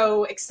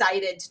so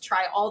excited to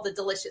try all the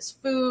delicious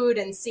food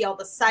and see all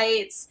the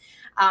sights.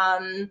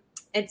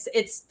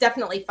 It's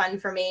definitely fun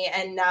for me.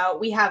 And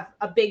we have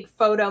a big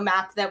photo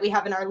map that we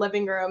have in our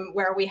living room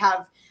where we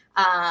have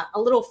a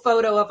little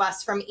photo of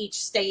us from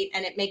each state,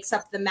 and it makes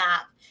up the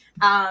map.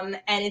 And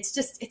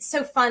it's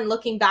so fun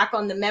looking back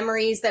on the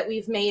memories that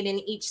we've made in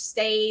each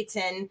state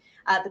and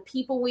the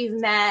people we've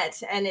met.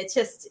 And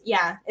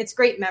it's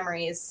great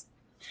memories.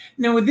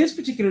 Now, with this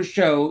particular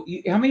show,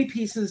 how many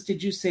pieces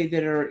did you say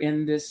that are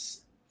in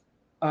this,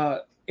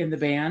 in the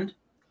band?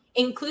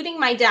 Including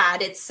my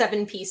dad, it's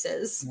 7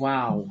 pieces.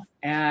 Wow.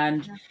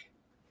 And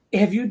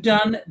have you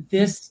done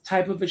this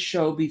type of a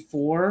show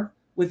before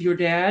with your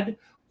dad,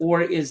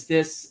 or is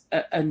this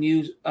a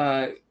new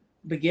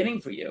beginning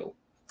for you?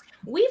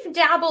 We've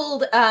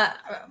dabbled,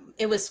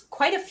 it was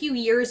quite a few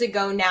years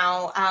ago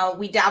now.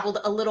 We dabbled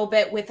a little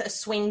bit with a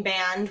swing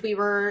band. We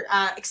were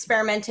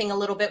experimenting a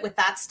little bit with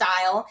that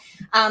style.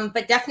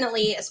 But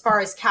definitely as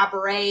far as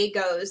cabaret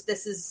goes,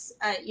 this is,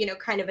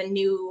 kind of a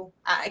new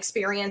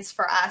experience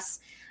for us.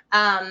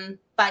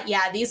 But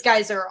yeah, these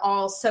guys are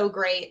all so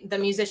great. The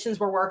musicians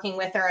we're working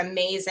with are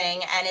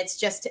amazing. And it's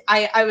just,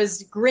 I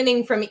was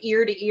grinning from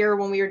ear to ear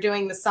when we were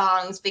doing the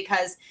songs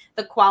because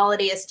the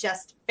quality is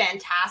just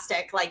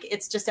fantastic. Like,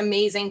 it's just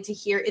amazing to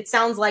hear. It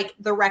sounds like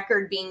the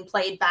record being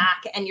played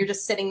back and you're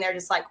just sitting there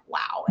just like,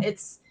 wow,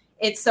 it's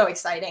so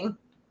exciting.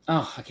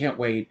 Oh, I can't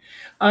wait.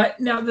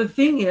 Now, the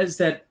thing is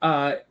that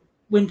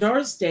when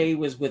Doris Day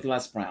was with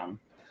Les Brown,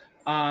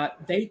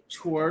 they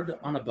toured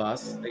on a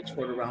bus. They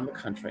toured around the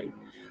country.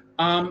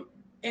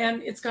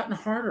 And it's gotten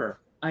harder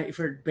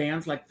for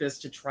bands like this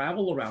to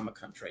travel around the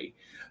country.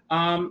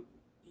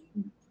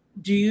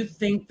 Do you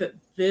think that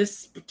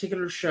this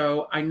particular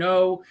show, I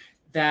know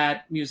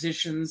that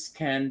musicians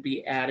can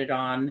be added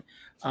on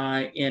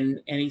in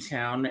any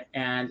town,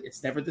 and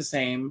it's never the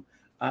same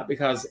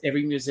because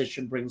every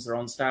musician brings their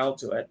own style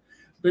to it.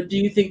 But do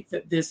you think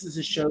that this is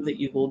a show that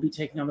you will be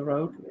taking on the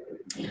road?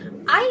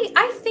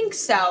 I think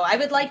so. I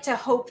would like to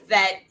hope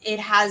that it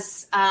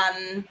has...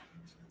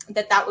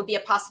 that would be a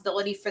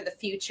possibility for the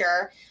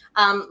future.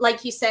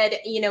 Like you said,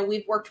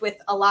 we've worked with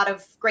a lot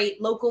of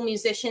great local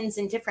musicians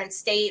in different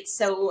states.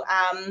 So,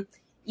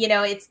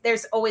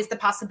 there's always the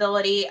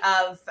possibility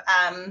of,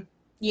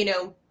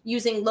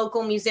 using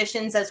local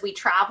musicians as we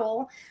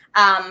travel.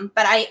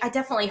 But I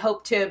definitely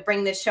hope to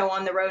bring this show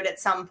on the road at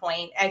some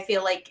point. I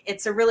feel like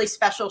it's a really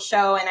special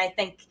show, and I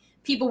think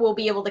people will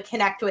be able to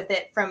connect with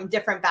it from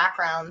different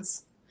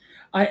backgrounds.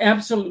 I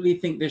absolutely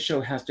think this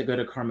show has to go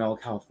to Carmel,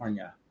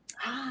 California.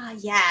 Ah,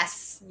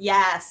 yes.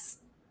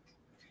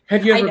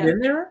 Have you ever been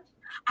there?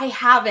 I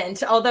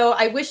haven't, although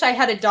I wish I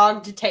had a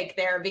dog to take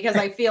there because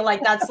I feel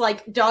like that's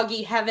like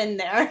doggy heaven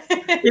there.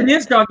 It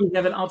is doggy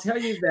heaven. I'll tell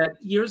you that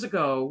years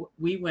ago,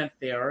 we went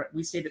there.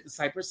 We stayed at the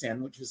Cypress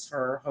Inn, which was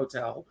her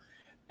hotel.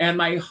 And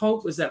my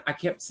hope was that I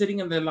kept sitting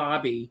in the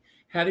lobby,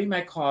 having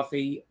my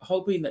coffee,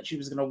 hoping that she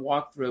was going to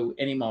walk through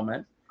any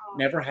moment.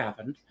 Never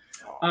happened.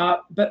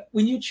 But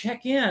when you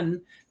check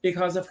in,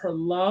 because of her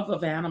love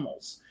of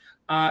animals,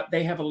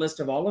 they have a list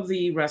of all of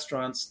the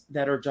restaurants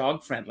that are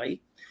dog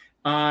friendly.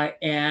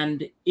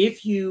 And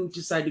if you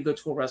decide to go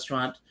to a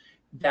restaurant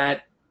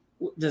that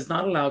does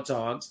not allow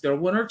dogs, there are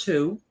one or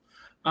two,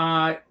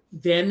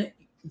 then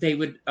they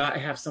would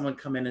have someone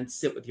come in and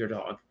sit with your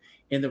dog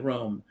in the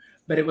room.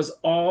 But it was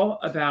all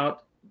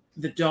about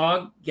the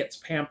dog gets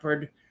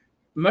pampered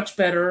much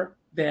better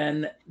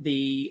than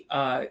the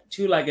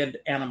two-legged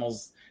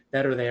animals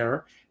that are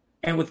there,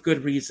 and with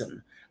good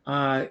reason.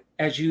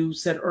 As you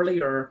said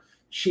earlier,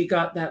 she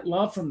got that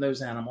love from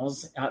those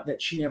animals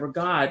that she never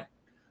got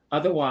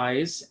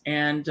otherwise.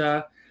 And,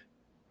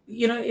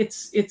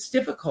 it's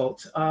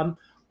difficult.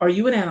 Are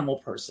you an animal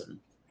person?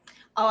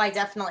 Oh, I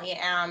definitely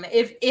am.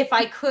 If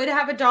I could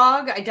have a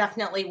dog, I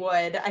definitely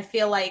would. I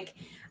feel like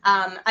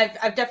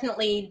I've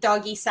definitely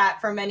doggy sat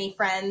for many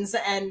friends,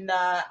 and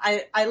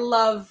I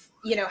love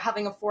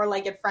having a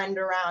four-legged friend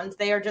around.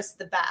 They are just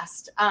the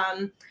best.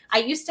 I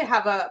used to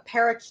have a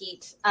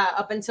parakeet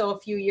up until a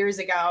few years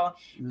ago,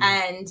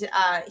 and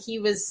he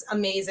was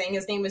amazing.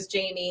 His name was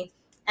Jamie,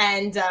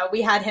 and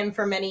we had him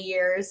for many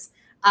years.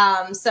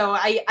 So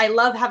I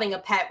love having a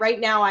pet. Right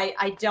now,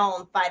 I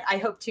don't, but I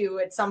hope to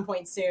at some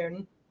point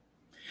soon.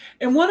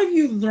 And what have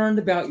you learned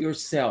about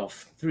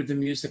yourself through the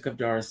music of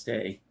Doris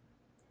Day?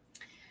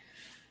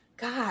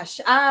 Gosh,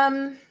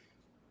 I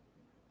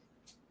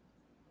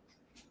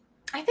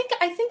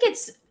think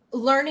it's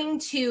learning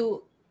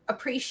to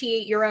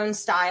appreciate your own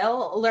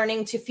style,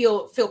 learning to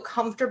feel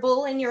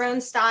comfortable in your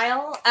own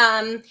style,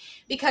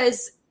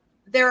 because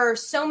there are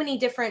so many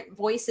different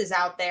voices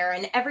out there,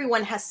 and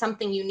everyone has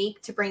something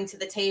unique to bring to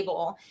the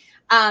table.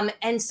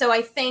 And so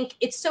I think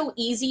it's so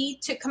easy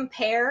to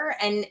compare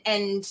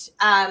and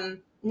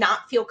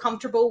not feel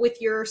comfortable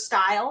with your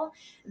style,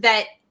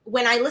 that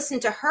when I listen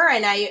to her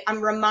and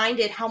I'm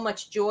reminded how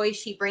much joy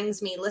she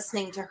brings me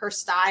listening to her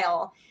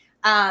style.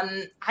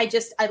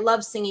 I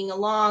love singing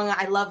along.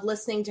 I love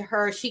listening to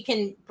her. She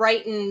can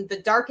brighten the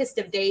darkest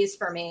of days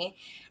for me.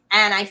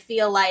 And I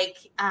feel like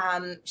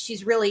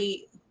she's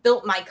really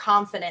built my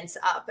confidence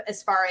up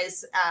as far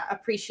as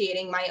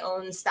appreciating my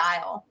own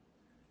style.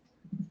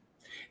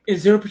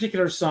 Is there a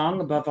particular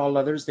song above all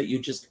others that you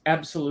just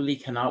absolutely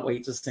cannot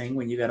wait to sing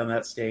when you get on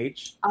that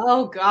stage?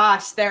 Oh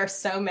gosh, there are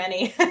so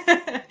many.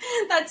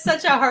 That's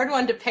such a hard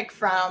one to pick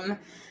from.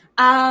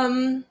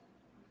 I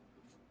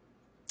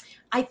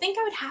think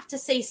I would have to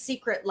say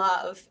Secret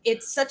Love.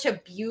 It's such a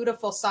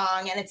beautiful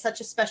song, and it's such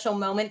a special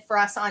moment for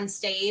us on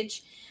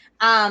stage.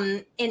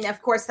 And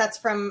of course, that's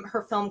from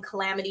her film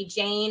Calamity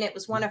Jane. It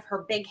was one of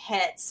her big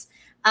hits.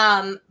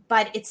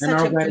 But it's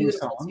such a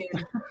beautiful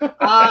tune.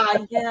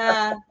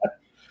 Yeah.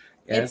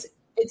 Yes.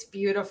 It's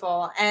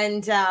beautiful.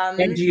 And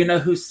do you know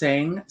who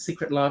sang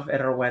Secret Love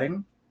at our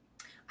wedding?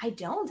 I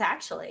don't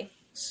actually.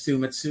 Sue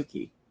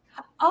Mitsuki.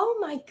 Oh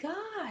my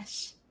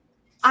gosh.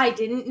 I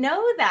didn't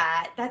know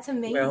that. That's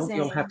amazing. Well,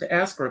 you'll have to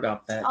ask her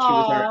about that.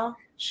 Oh,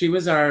 She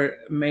was our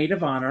maid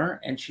of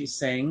honor, and she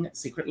sang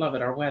Secret Love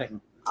at our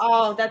wedding.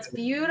 oh, that's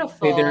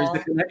beautiful. Okay, there's the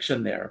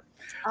connection there.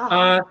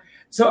 Oh.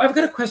 So I've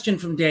got a question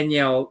from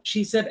Danielle.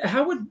 She said,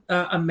 how would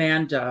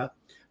Amanda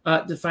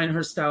define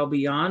her style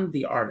beyond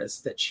the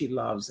artist that she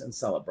loves and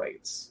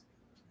celebrates?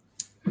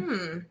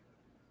 I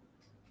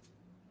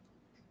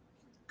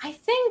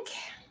think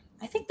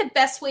the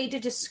best way to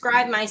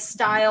describe my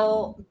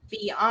style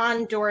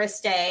beyond Doris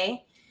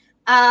Day,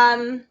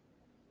 I'm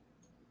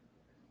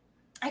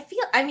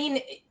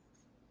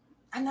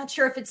not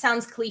sure if it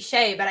sounds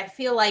cliche, but I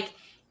feel like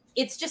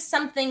it's just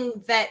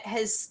something that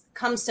has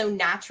come so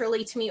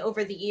naturally to me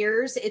over the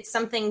years. It's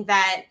something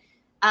that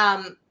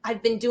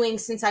I've been doing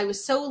since I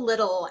was so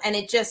little, and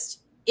it's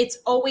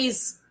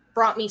always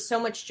brought me so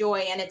much joy,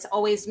 and it's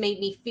always made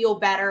me feel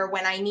better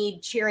when I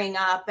need cheering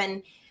up.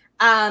 And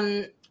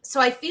so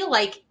I feel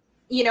like,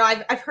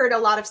 I've heard a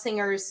lot of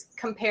singers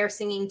compare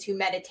singing to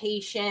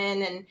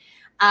meditation.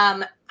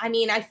 And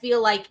I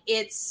feel like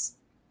it's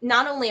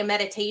not only a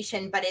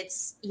meditation, but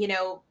it's,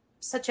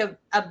 such a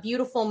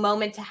beautiful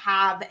moment to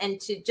have, and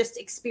to just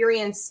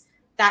experience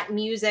that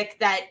music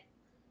that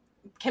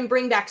can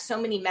bring back so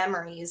many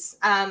memories.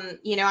 I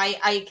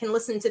can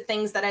listen to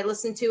things that I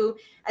listened to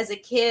as a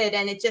kid,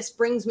 and it just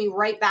brings me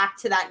right back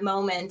to that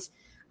moment.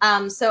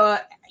 So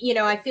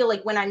I feel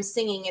like when I'm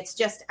singing, it's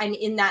just, I'm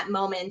in that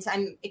moment.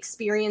 I'm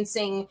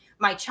experiencing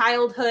my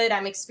childhood.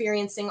 I'm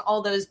experiencing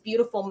all those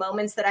beautiful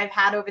moments that I've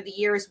had over the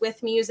years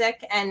with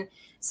music. And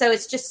so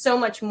it's just so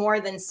much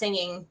more than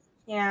singing.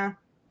 Yeah.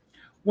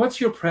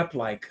 What's your prep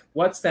like?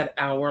 What's that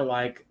hour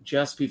like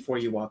just before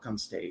you walk on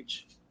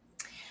stage?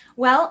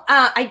 Well,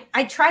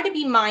 I try to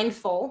be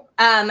mindful.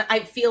 I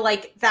feel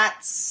like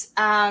that's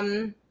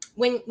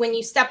when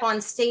you step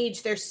on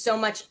stage, there's so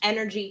much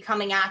energy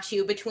coming at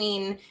you,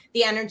 between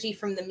the energy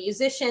from the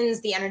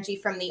musicians, the energy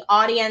from the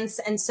audience.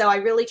 And so I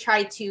really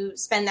try to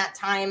spend that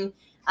time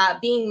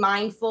being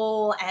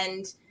mindful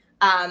and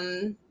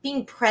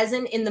being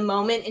present in the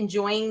moment,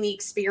 enjoying the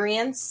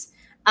experience.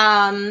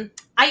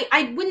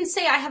 I wouldn't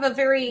say I have a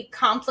very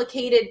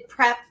complicated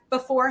prep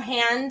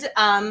beforehand.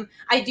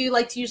 I do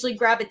like to usually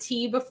grab a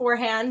tea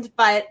beforehand,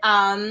 but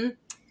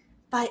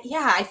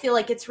yeah, I feel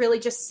like it's really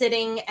just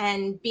sitting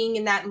and being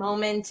in that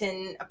moment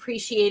and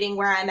appreciating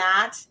where I'm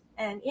at.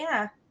 And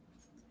yeah.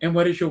 And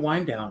what is your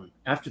wind down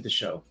after the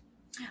show?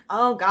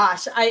 Oh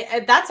gosh,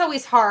 that's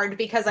always hard,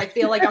 because I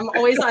feel like I'm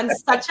always on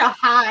such a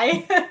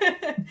high.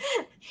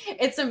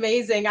 It's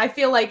amazing. I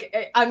feel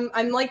like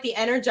I'm like the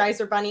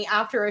Energizer Bunny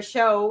after a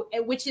show,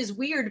 which is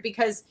weird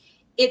because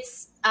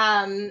it's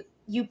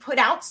you put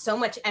out so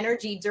much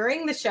energy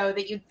during the show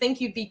that you'd think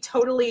you'd be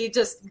totally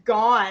just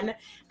gone,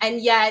 and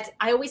yet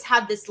I always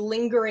have this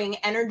lingering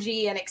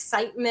energy and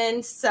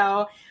excitement.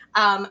 So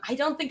I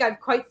don't think I've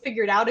quite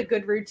figured out a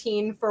good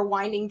routine for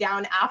winding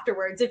down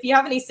afterwards. If you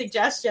have any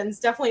suggestions,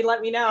 definitely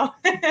let me know.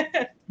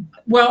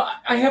 Well,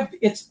 I have.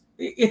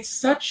 It's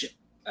such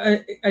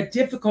a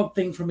difficult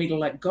thing for me to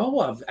let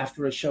go of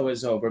after a show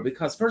is over,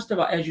 because first of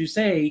all, as you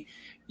say,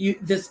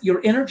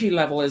 your energy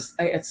level is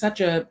at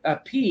such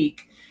a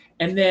peak.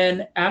 And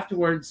then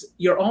afterwards,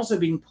 you're also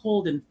being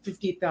pulled in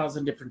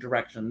 50,000 different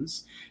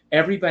directions.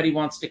 Everybody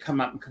wants to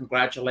come up and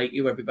congratulate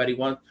you.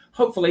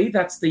 Hopefully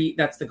that's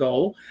the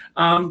goal.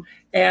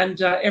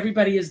 And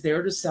everybody is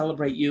there to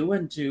celebrate you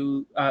and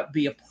to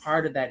be a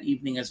part of that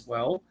evening as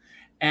well.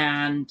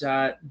 And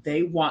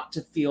they want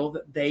to feel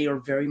that they are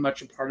very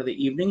much a part of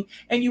the evening,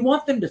 and you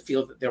want them to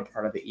feel that they're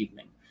part of the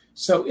evening.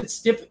 So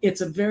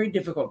it's a very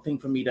difficult thing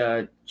for me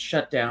to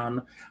shut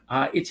down.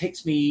 It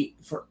takes me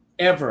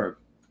forever.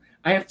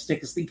 I have to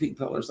take a sleeping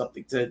pill or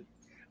something to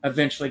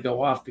eventually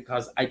go off,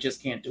 because I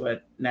just can't do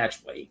it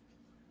naturally.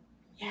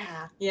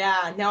 Yeah.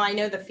 No, I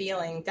know the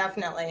feeling.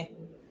 Definitely.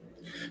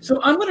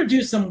 So I'm going to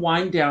do some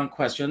wind down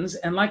questions.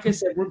 And like I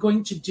said, we're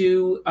going to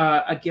do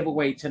a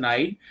giveaway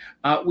tonight.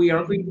 We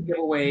are going to give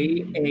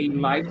away a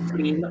live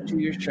stream to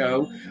your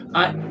show.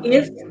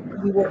 If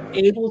you were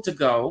able to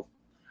go,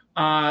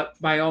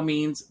 by all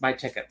means, buy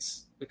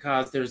tickets,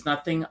 because there's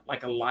nothing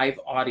like a live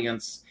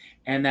audience.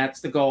 And that's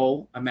the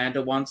goal.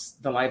 Amanda wants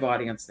the live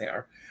audience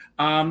there.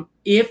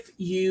 If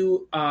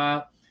you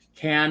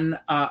can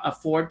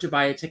afford to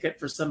buy a ticket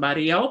for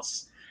somebody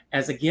else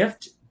as a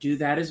gift, do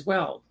that as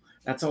well.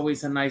 That's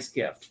always a nice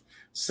gift.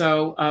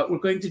 So we're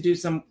going to do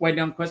some wind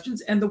down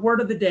questions. And the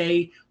word of the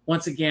day,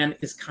 once again,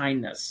 is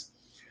kindness.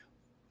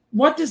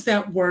 What does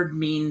that word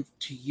mean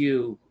to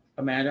you,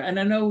 Amanda? And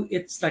I know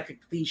it's like a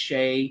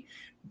cliche,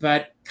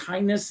 but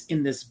kindness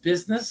in this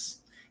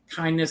business,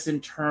 kindness in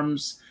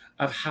terms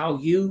of how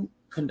you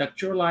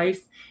conduct your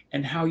life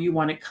and how you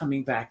want it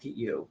coming back at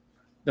you,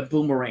 the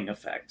boomerang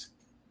effect.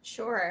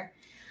 Sure.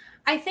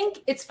 I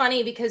think it's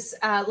funny because,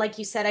 like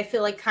you said, I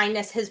feel like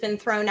kindness has been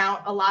thrown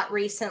out a lot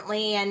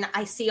recently, and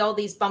I see all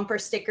these bumper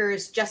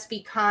stickers, just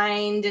be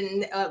kind,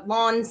 and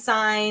lawn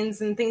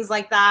signs and things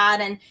like that.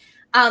 And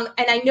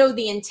I know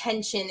the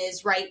intention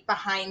is right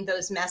behind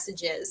those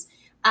messages.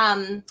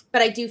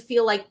 But I do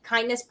feel like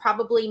kindness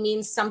probably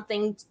means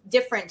something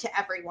different to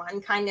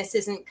everyone. Kindness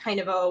isn't kind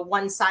of a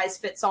one size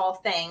fits all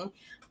thing,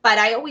 but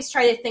I always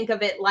try to think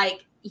of it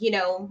like,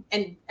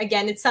 and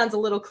again, it sounds a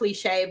little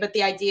cliche, but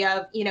the idea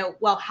of,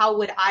 well, how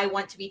would I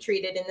want to be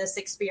treated in this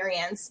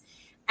experience?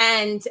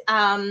 And,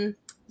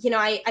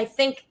 I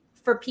think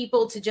for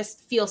people to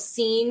just feel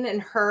seen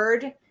and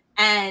heard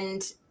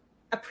and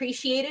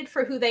appreciated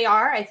for who they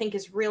are, I think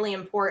is really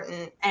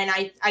important. And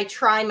I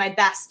try my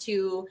best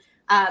to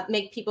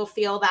make people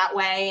feel that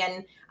way.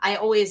 And I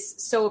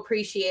always so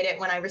appreciate it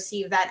when I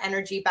receive that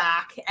energy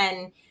back.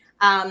 And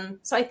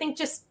so I think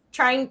just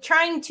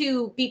trying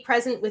to be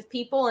present with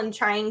people and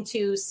trying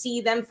to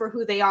see them for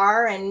who they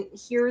are and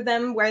hear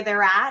them where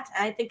they're at.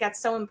 And I think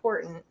that's so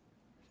important.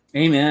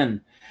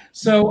 Amen.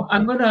 So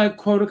I'm going to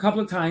quote a couple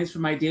of times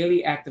from my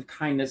daily act of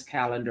kindness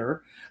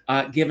calendar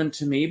given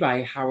to me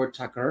by Howard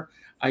Tucker.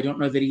 I don't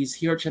know that he's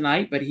here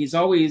tonight, but he's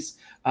always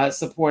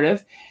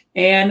supportive.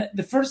 And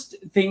the first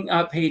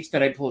page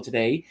that I pulled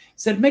today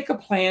said, make a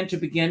plan to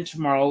begin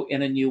tomorrow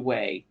in a new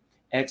way.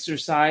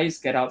 Exercise,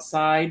 get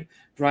outside,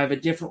 drive a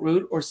different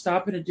route, or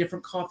stop in a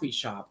different coffee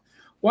shop.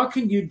 What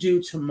can you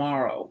do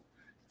tomorrow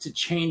to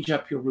change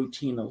up your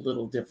routine a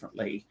little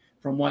differently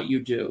from what you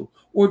do?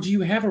 Or do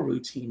you have a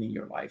routine in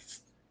your life?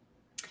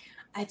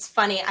 It's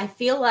funny. I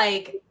feel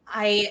like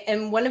I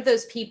am one of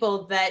those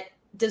people that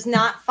does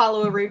not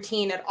follow a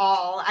routine at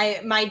all.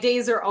 My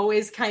days are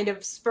always kind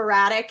of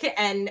sporadic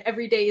and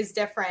every day is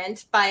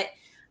different, but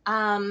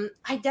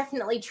I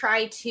definitely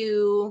try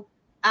to,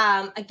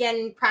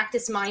 again,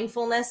 practice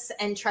mindfulness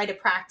and try to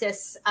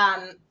practice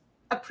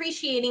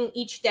appreciating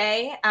each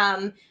day.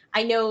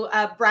 I know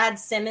Brad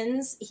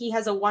Simmons, he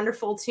has a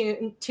wonderful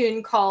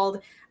tune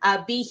called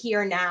Be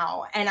Here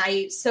Now. And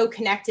I so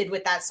connected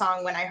with that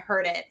song when I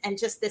heard it. And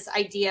just this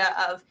idea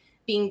of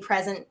being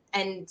present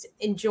and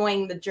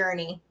enjoying the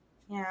journey.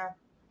 Yeah.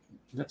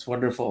 That's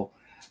wonderful.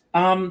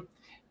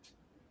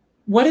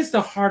 What is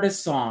the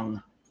hardest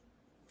song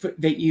for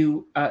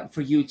you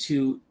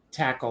to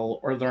tackle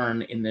or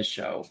learn in this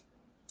show?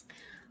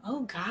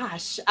 Oh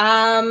gosh.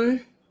 I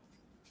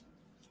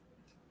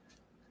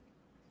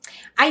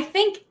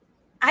think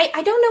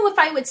I don't know if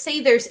I would say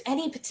there's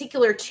any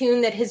particular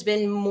tune that has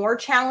been more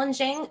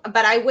challenging,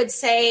 but I would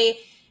say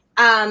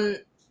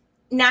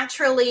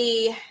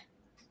naturally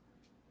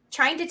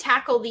trying to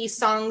tackle these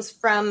songs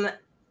from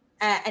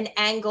an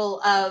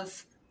angle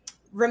of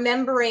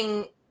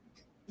remembering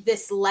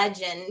this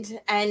legend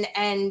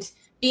and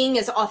being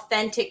as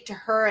authentic to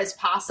her as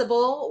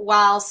possible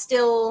while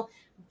still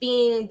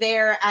being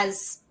there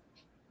as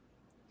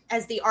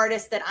the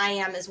artist that I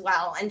am as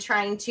well, and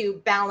trying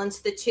to balance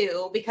the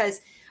two, because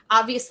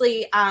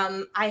obviously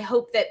I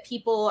hope that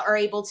people are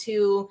able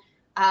to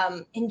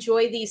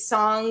enjoy these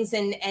songs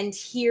and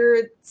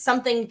hear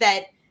something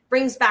that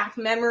brings back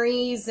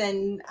memories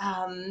and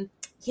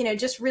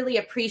just really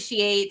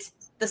appreciate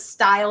the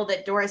style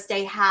that Doris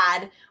Day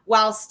had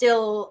while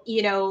still,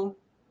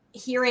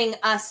 hearing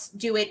us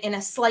do it in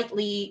a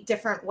slightly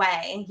different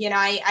way.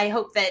 I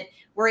hope that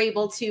we're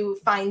able to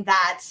find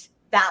that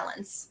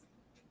balance.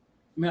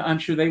 I'm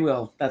sure they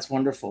will. That's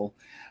wonderful.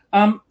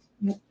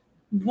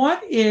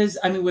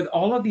 With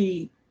all of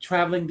the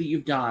traveling that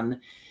you've done,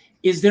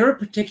 is there a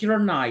particular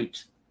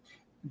night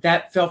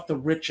that felt the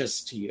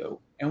richest to you?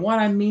 And what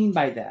I mean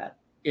by that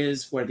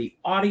is where the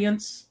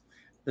audience,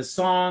 the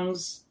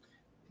songs,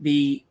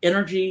 the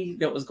energy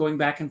that was going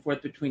back and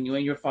forth between you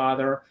and your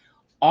father,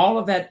 all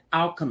of that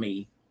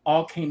alchemy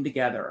all came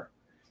together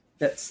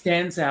that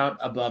stands out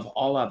above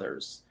all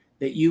others,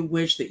 that you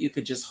wish that you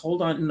could just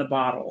hold on in the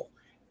bottle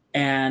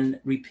and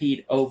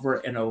repeat over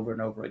and over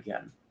and over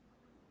again?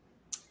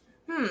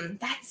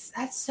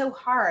 That's so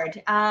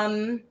hard.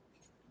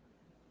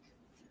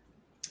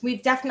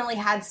 We've definitely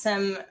had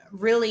some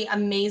really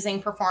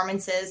amazing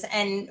performances,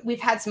 and we've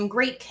had some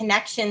great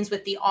connections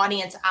with the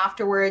audience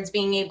afterwards,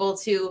 being able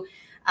to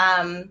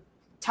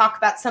talk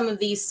about some of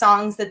these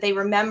songs that they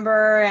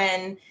remember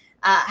and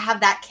have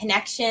that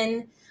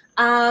connection.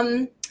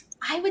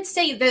 I would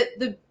say that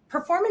the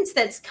performance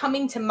that's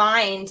coming to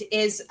mind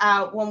is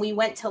when we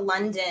went to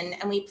London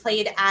and we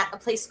played at a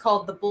place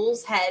called the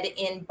Bull's Head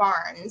in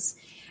Barnes.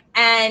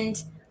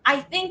 And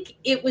I think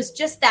it was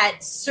just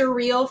that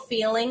surreal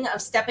feeling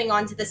of stepping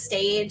onto the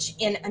stage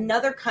in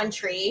another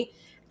country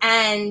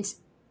and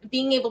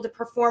being able to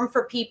perform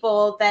for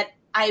people that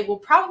I will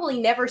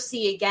probably never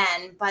see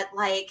again, but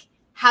like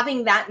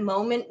having that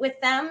moment with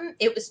them,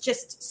 it was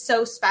just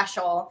so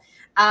special.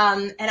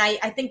 And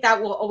I think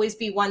that will always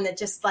be one that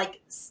just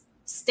like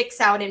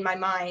sticks out in my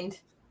mind.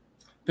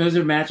 Those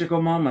are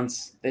magical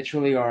moments. They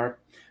truly are.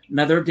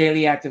 Another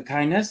daily act of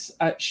kindness,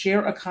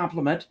 share a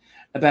compliment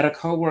about a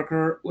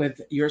coworker with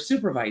your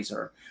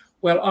supervisor.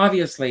 Well,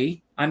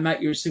 obviously, I'm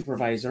not your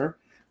supervisor,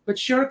 but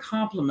share a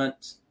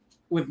compliment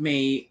with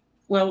me,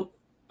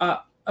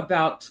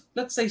 about,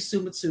 let's say,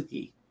 Sue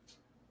Mitsuki.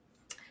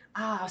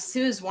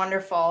 Sue's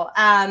wonderful.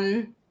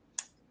 I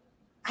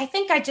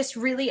think I just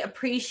really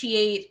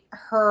appreciate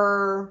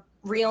her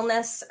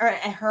realness or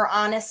her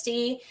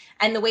honesty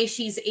and the way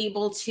she's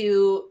able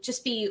to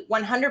just be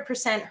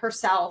 100%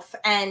 herself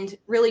and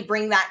really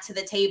bring that to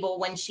the table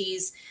when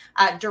she's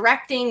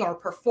directing or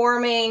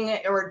performing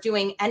or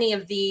doing any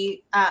of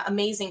the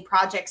amazing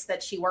projects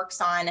that she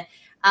works on.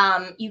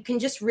 You can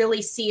just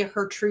really see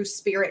her true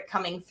spirit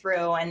coming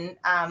through, and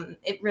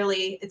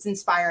it's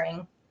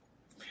inspiring.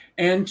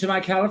 And to my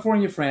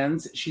California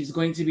friends, she's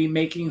going to be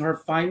making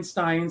her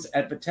Feinsteins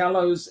at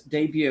Vitello's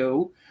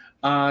debut.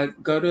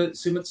 Go to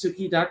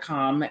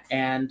sumitsuki.com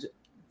and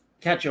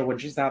catch her when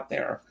she's out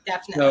there.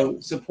 Definitely. So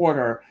support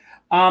her.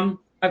 I've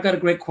got a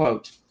great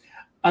quote.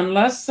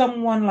 Unless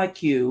someone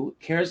like you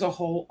cares a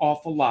whole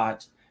awful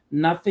lot,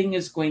 nothing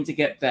is going to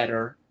get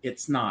better.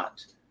 It's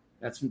not.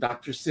 That's from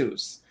Dr.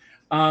 Seuss.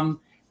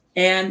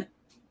 And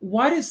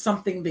what is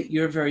something that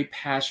you're very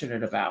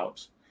passionate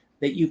about,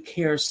 that you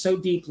care so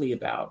deeply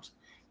about,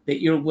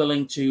 that you're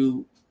willing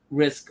to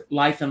risk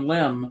life and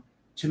limb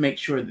to make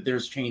sure that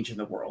there's change in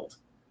the world?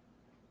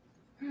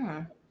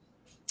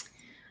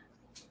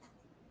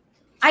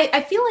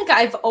 I feel like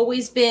I've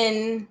always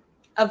been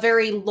a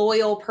very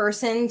loyal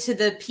person to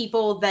the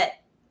people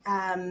that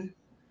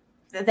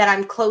that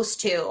I'm close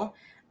to.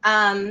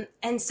 And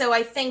so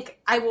I think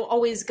I will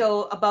always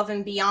go above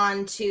and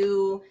beyond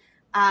to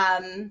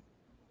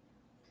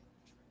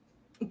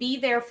be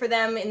there for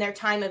them in their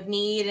time of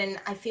need. And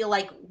I feel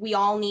like we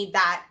all need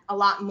that a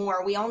lot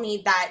more. We all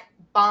need that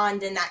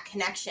bond and that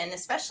connection,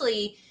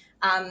 especially,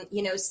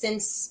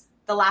 since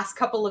the last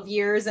couple of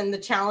years and the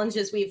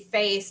challenges we've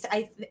faced.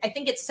 I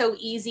think it's so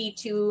easy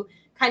to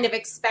kind of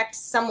expect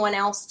someone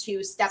else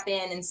to step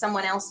in and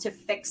someone else to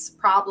fix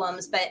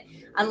problems. But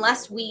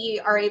unless we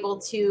are able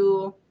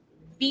to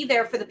be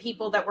there for the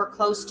people that we're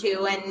close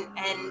to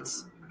and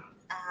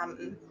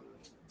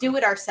do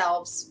it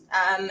ourselves,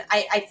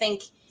 I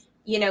think,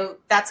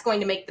 that's going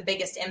to make the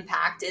biggest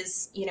impact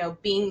is,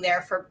 being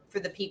there for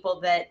the people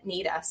that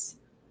need us.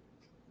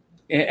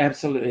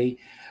 Absolutely.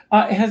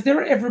 Has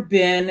there ever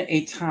been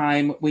a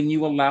time when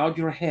you allowed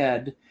your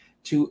head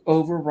to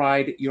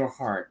override your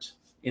heart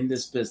in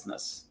this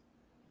business?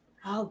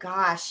 Oh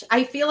gosh,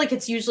 I feel like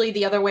it's usually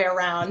the other way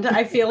around.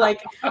 I feel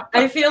like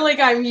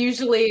I'm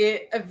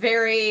usually a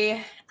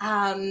very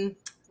kind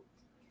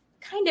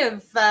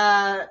of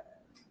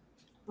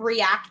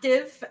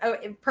reactive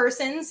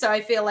person. So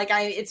I feel like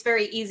it's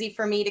very easy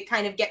for me to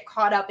kind of get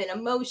caught up in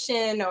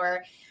emotion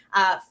or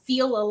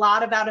feel a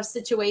lot about a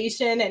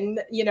situation, and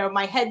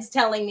my head's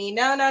telling me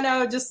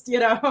no, just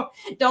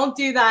don't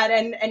do that,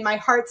 and my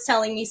heart's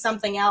telling me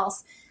something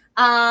else.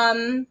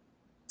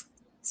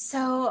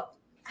 So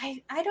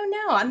I don't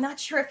know. I'm not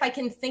sure if I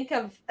can think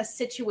of a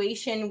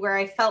situation where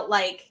I felt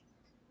like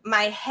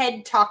my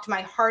head talked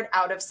my heart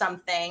out of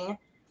something.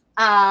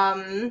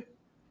 I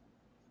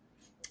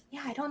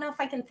don't know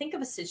if I can think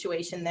of a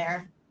situation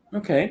there.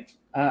 Okay.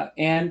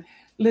 And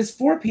Liz,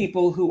 for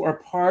people who are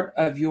part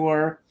of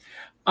your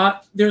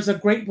there's a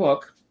great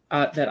book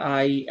that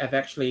I have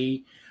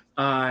actually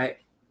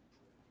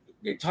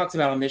it talks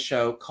about on this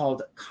show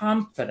called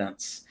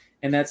Confidence,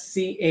 and that's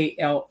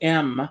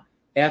CALMFIDENCE.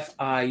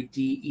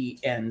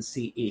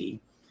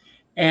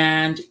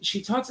 And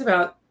she talks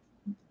about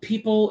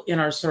people in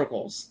our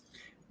circles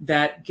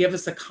that give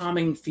us a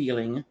calming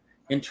feeling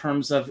in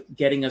terms of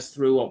getting us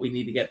through what we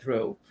need to get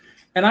through.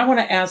 And I want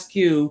to ask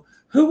you,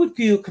 who would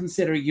you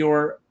consider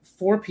your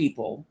 4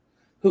 people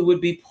who would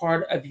be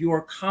part of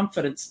your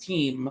confidence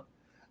team,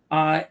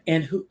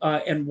 and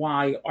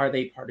why are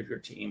they part of your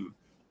team?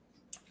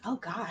 Oh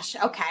gosh.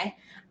 Okay.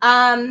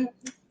 I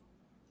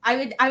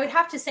would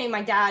have to say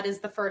my dad is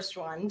the first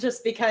one,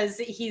 just because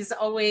he's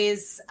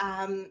always,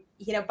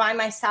 by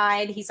my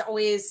side. He's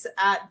always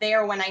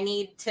there when I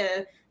need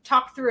to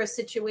talk through a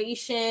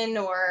situation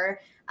or,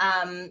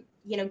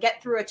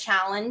 get through a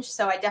challenge.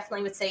 So I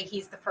definitely would say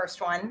he's the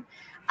first one.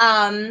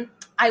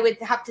 I would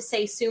have to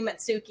say Sue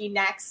Matsuki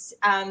next,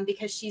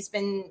 because she's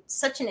been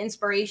such an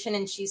inspiration,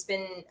 and she's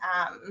been,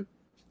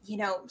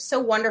 so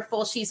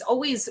wonderful. She's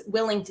always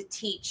willing to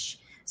teach.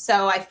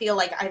 So I feel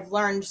like I've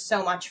learned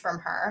so much from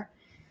her.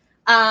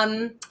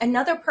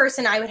 Another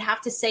person I would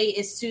have to say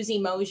is Susie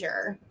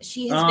Mosier.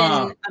 She has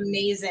been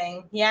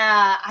amazing.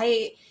 Yeah.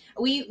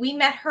 We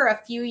met her a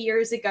few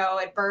years ago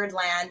at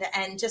Birdland,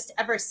 and just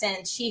ever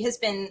since, she has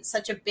been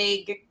such a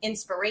big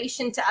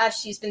inspiration to us.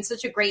 She's been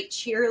such a great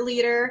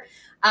cheerleader.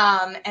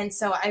 And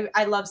so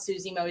I love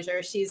Susie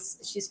Mosier.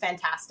 She's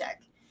fantastic.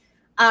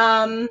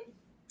 And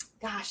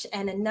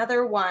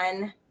another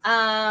one,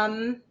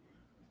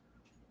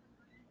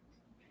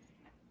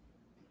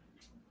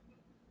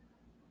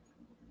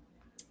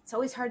 it's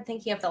always hard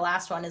thinking of the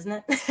last one, isn't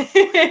it?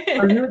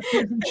 Are you at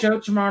Susie's show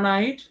tomorrow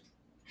night?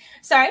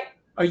 Sorry?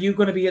 Are you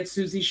going to be at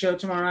Susie's show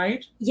tomorrow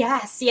night?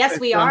 Yes,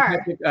 we are.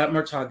 Patrick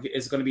Murtaugh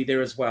is going to be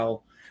there as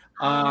well.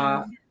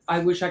 I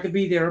wish I could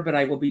be there, but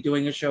I will be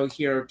doing a show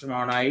here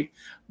tomorrow night.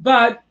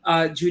 But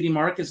Judy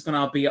Mark is going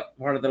to be a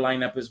part of the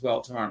lineup as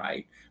well tomorrow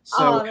night.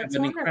 So have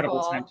an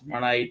incredible time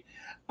tomorrow night.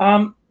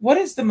 What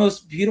is the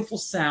most beautiful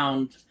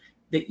sound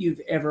that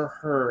you've ever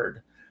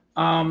heard?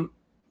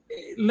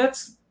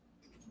 Let's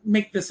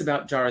make this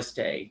about Doris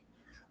Day.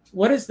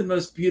 What is the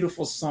most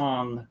beautiful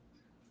song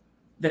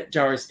that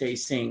Doris Day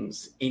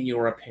sings, in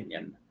your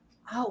opinion?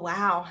 Oh,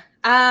 wow.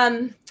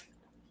 I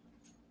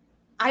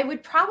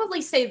would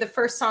probably say the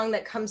first song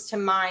that comes to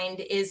mind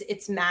is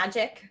It's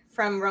Magic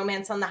from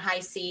Romance on the High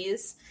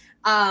Seas.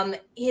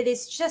 It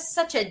is just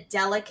such a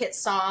delicate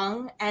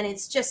song, and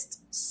it's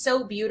just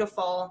so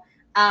beautiful.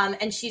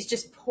 And she's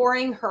just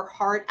pouring her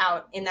heart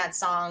out in that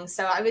song.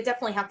 So I would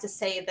definitely have to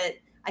say that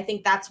I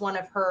think that's one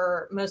of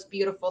her most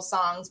beautiful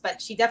songs,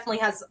 but she definitely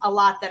has a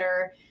lot that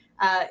are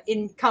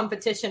in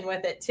competition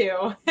with it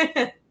too.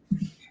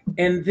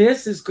 And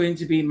this is going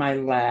to be my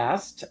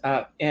last.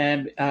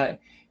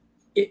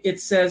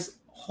 It says,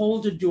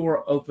 hold a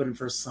door open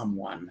for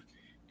someone.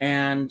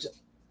 And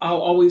I'll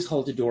always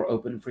hold a door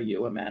open for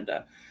you,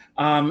 Amanda.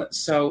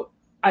 So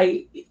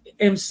I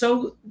am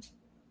so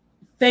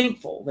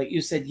thankful that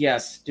you said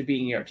yes to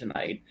being here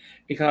tonight,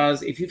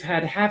 because if you've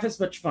had half as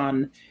much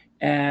fun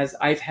as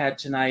I've had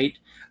tonight,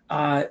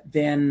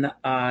 then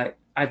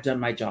I've done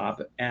my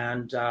job.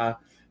 And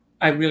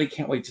I really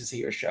can't wait to see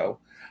your show.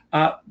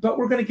 But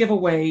we're going to give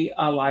away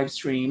a live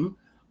stream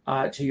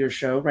to your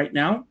show right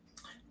now.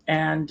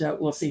 And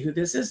we'll see who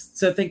this is.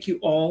 So thank you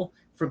all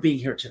for being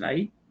here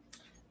tonight.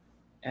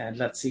 And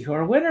let's see who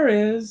our winner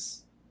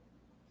is.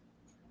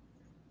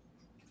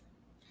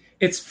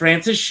 It's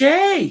Frances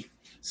Shea.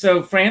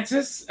 So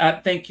Frances,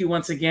 thank you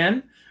once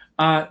again.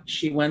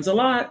 She wins a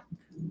lot,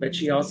 but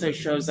she also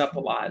shows up a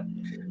lot.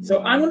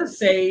 So I'm going to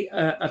say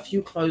a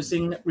few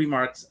closing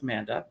remarks,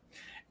 Amanda,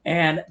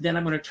 and then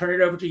I'm going to turn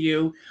it over to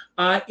you.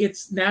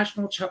 It's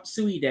National Chop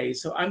Suey Day,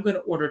 so I'm going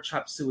to order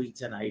chop suey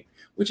tonight,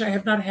 which I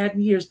have not had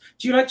in years.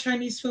 Do you like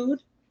Chinese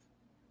food?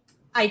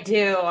 I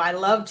do. I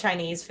love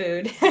Chinese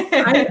food.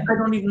 I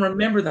don't even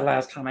remember the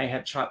last time I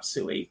had chop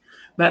suey,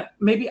 but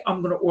maybe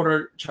I'm going to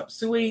order chop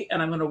suey,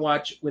 and I'm going to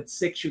watch With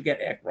Six You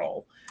Get Egg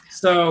Roll,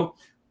 so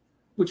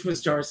which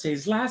was Doris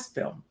Day's last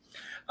film.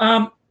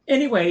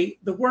 Anyway,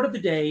 the word of the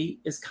day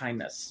is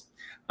kindness.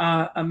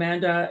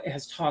 Amanda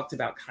has talked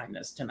about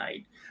kindness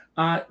tonight.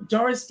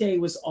 Doris Day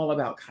was all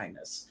about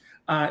kindness.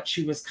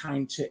 She was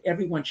kind to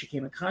everyone she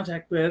came in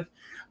contact with.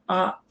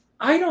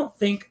 I don't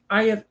think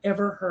I have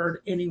ever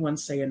heard anyone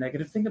say a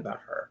negative thing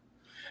about her.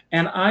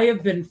 And I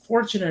have been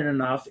fortunate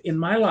enough in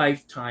my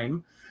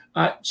lifetime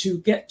to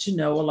get to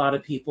know a lot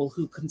of people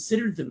who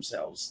considered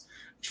themselves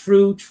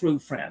true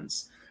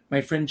friends.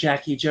 My friend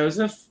Jackie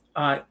Joseph,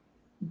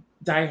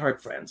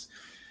 diehard friends.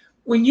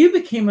 When you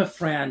became a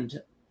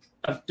friend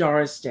of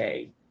Doris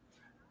Day,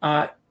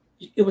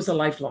 it was a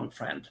lifelong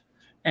friend.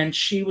 And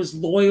she was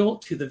loyal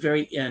to the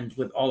very end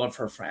with all of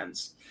her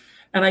friends.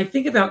 And I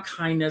think about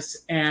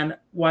kindness, and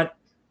what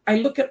I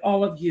look at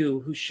all of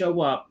you who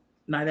show up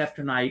night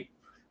after night,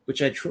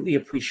 which I truly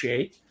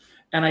appreciate.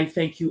 And I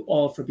thank you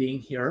all for being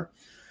here.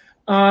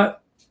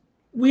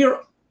 We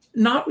are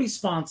not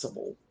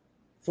responsible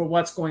for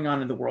what's going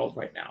on in the world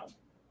right now,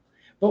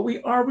 but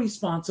we are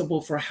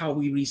responsible for how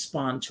we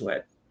respond to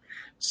it.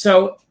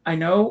 So I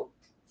know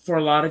for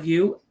a lot of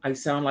you, I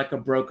sound like a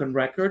broken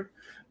record,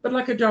 but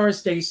like a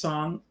Doris Day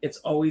song, it's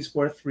always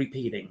worth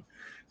repeating.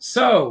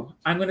 So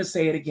I'm going to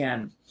say it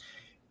again.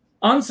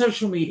 On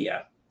social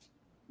media,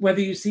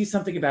 whether you see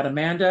something about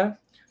Amanda,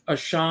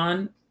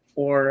 Sean,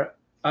 or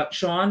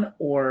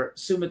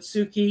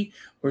Sumitsuki,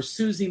 or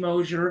Susie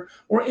Mosier,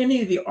 or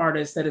any of the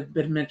artists that have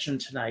been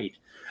mentioned tonight,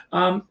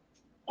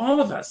 all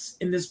of us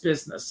in this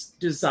business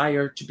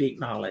desire to be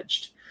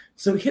acknowledged.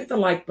 So hit the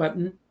like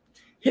button,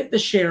 hit the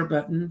share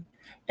button,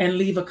 and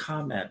leave a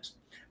comment,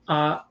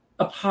 a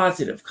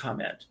positive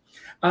comment.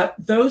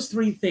 Those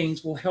three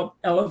things will help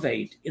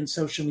elevate in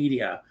social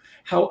media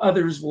how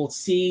others will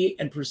see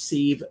and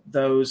perceive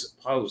those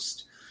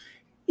posts.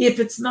 If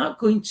it's not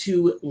going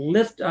to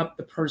lift up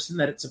the person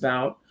that it's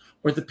about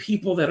or the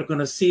people that are going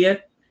to see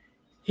it,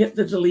 hit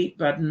the delete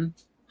button,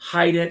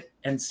 hide it,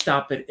 and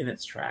stop it in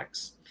its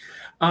tracks.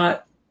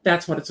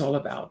 That's what it's all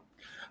about.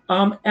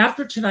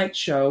 After tonight's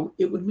show,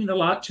 it would mean a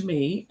lot to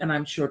me, and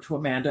I'm sure to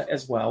Amanda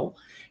as well,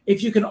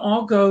 if you can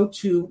all go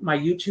to my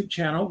YouTube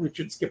channel,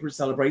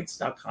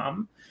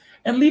 richardskippercelebrates.com,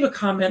 and leave a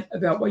comment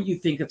about what you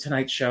think of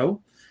tonight's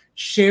show.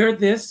 Share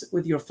this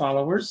with your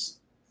followers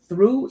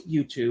through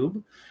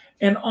YouTube,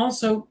 and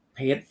also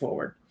pay it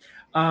forward.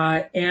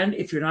 And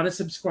if you're not a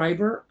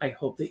subscriber, I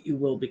hope that you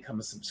will become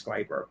a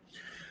subscriber.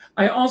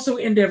 I also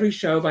end every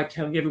show by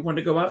telling everyone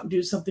to go out and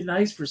do something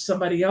nice for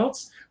somebody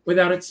else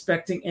without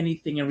expecting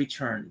anything in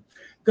return.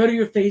 Go to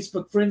your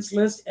Facebook friends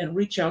list and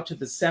reach out to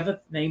the seventh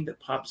name that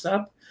pops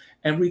up,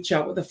 and reach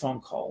out with a phone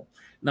call.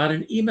 Not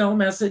an email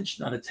message,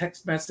 not a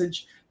text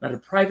message, not a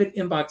private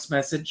inbox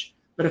message,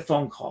 but a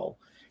phone call.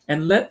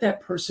 And let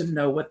that person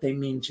know what they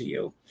mean to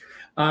you.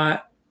 I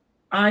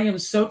am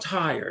so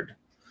tired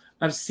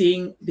of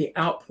seeing the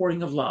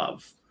outpouring of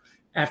love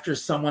after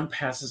someone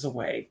passes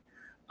away.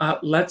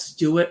 Let's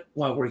do it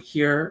while we're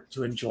here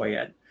to enjoy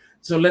it.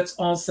 So let's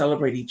all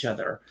celebrate each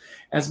other.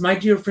 As my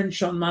dear friend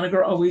Sean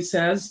Moniger always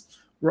says,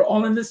 we're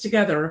all in this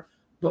together,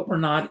 but we're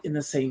not in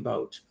the same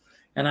boat.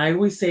 And I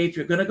always say, if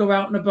you're going to go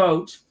out in a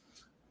boat,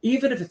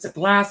 even if it's a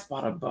glass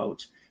bottom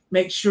boat,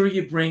 make sure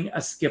you bring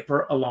a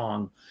skipper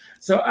along.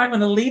 So I'm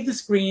going to leave the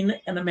screen,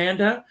 and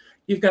Amanda,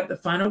 you've got the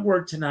final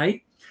word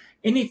tonight.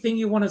 Anything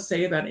you want to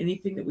say about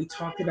anything that we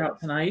talked about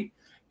tonight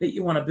that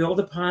you want to build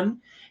upon,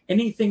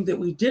 anything that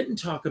we didn't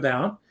talk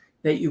about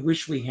that you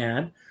wish we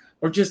had,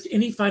 or just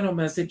any final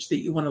message that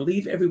you want to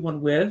leave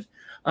everyone with.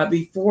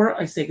 Before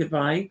I say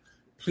goodbye,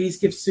 please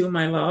give Sue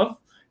my love,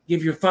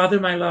 give your father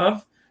my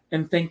love,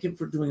 and thank him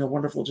for doing a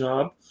wonderful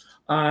job.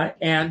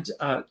 And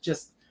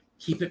just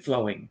keep it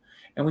flowing.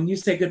 And when you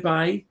say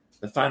goodbye,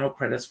 the final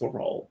credits will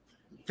roll.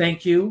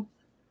 Thank you,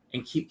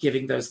 and keep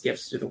giving those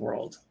gifts to the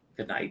world.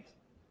 Good night.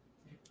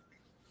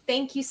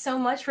 Thank you so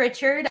much,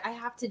 Richard. I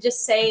have to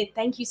just say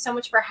thank you so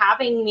much for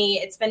having me.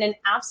 It's been an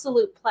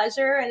absolute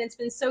pleasure, and it's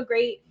been so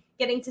great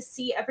getting to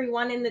see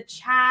everyone in the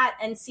chat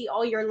and see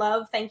all your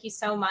love. Thank you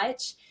so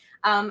much.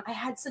 I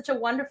had such a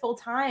wonderful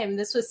time.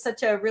 This was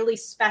such a really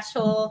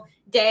special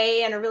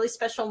day and a really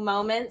special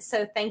moment.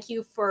 So thank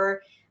you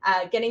for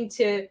getting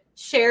to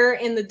share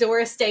in the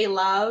Doris Day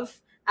love.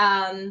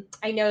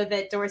 I know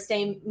that Doris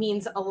Day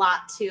means a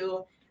lot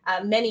to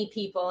many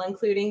people,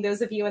 including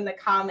those of you in the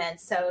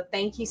comments. So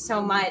thank you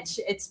so much.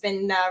 It's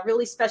been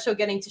really special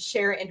getting to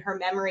share in her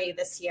memory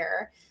this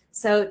year.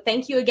 So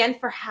thank you again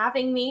for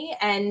having me.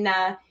 And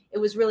it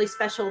was really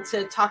special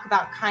to talk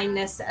about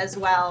kindness as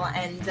well.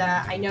 And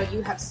I know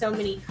you have so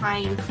many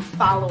kind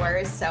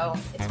followers, so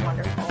it's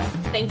wonderful.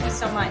 Thank you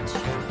so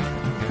much.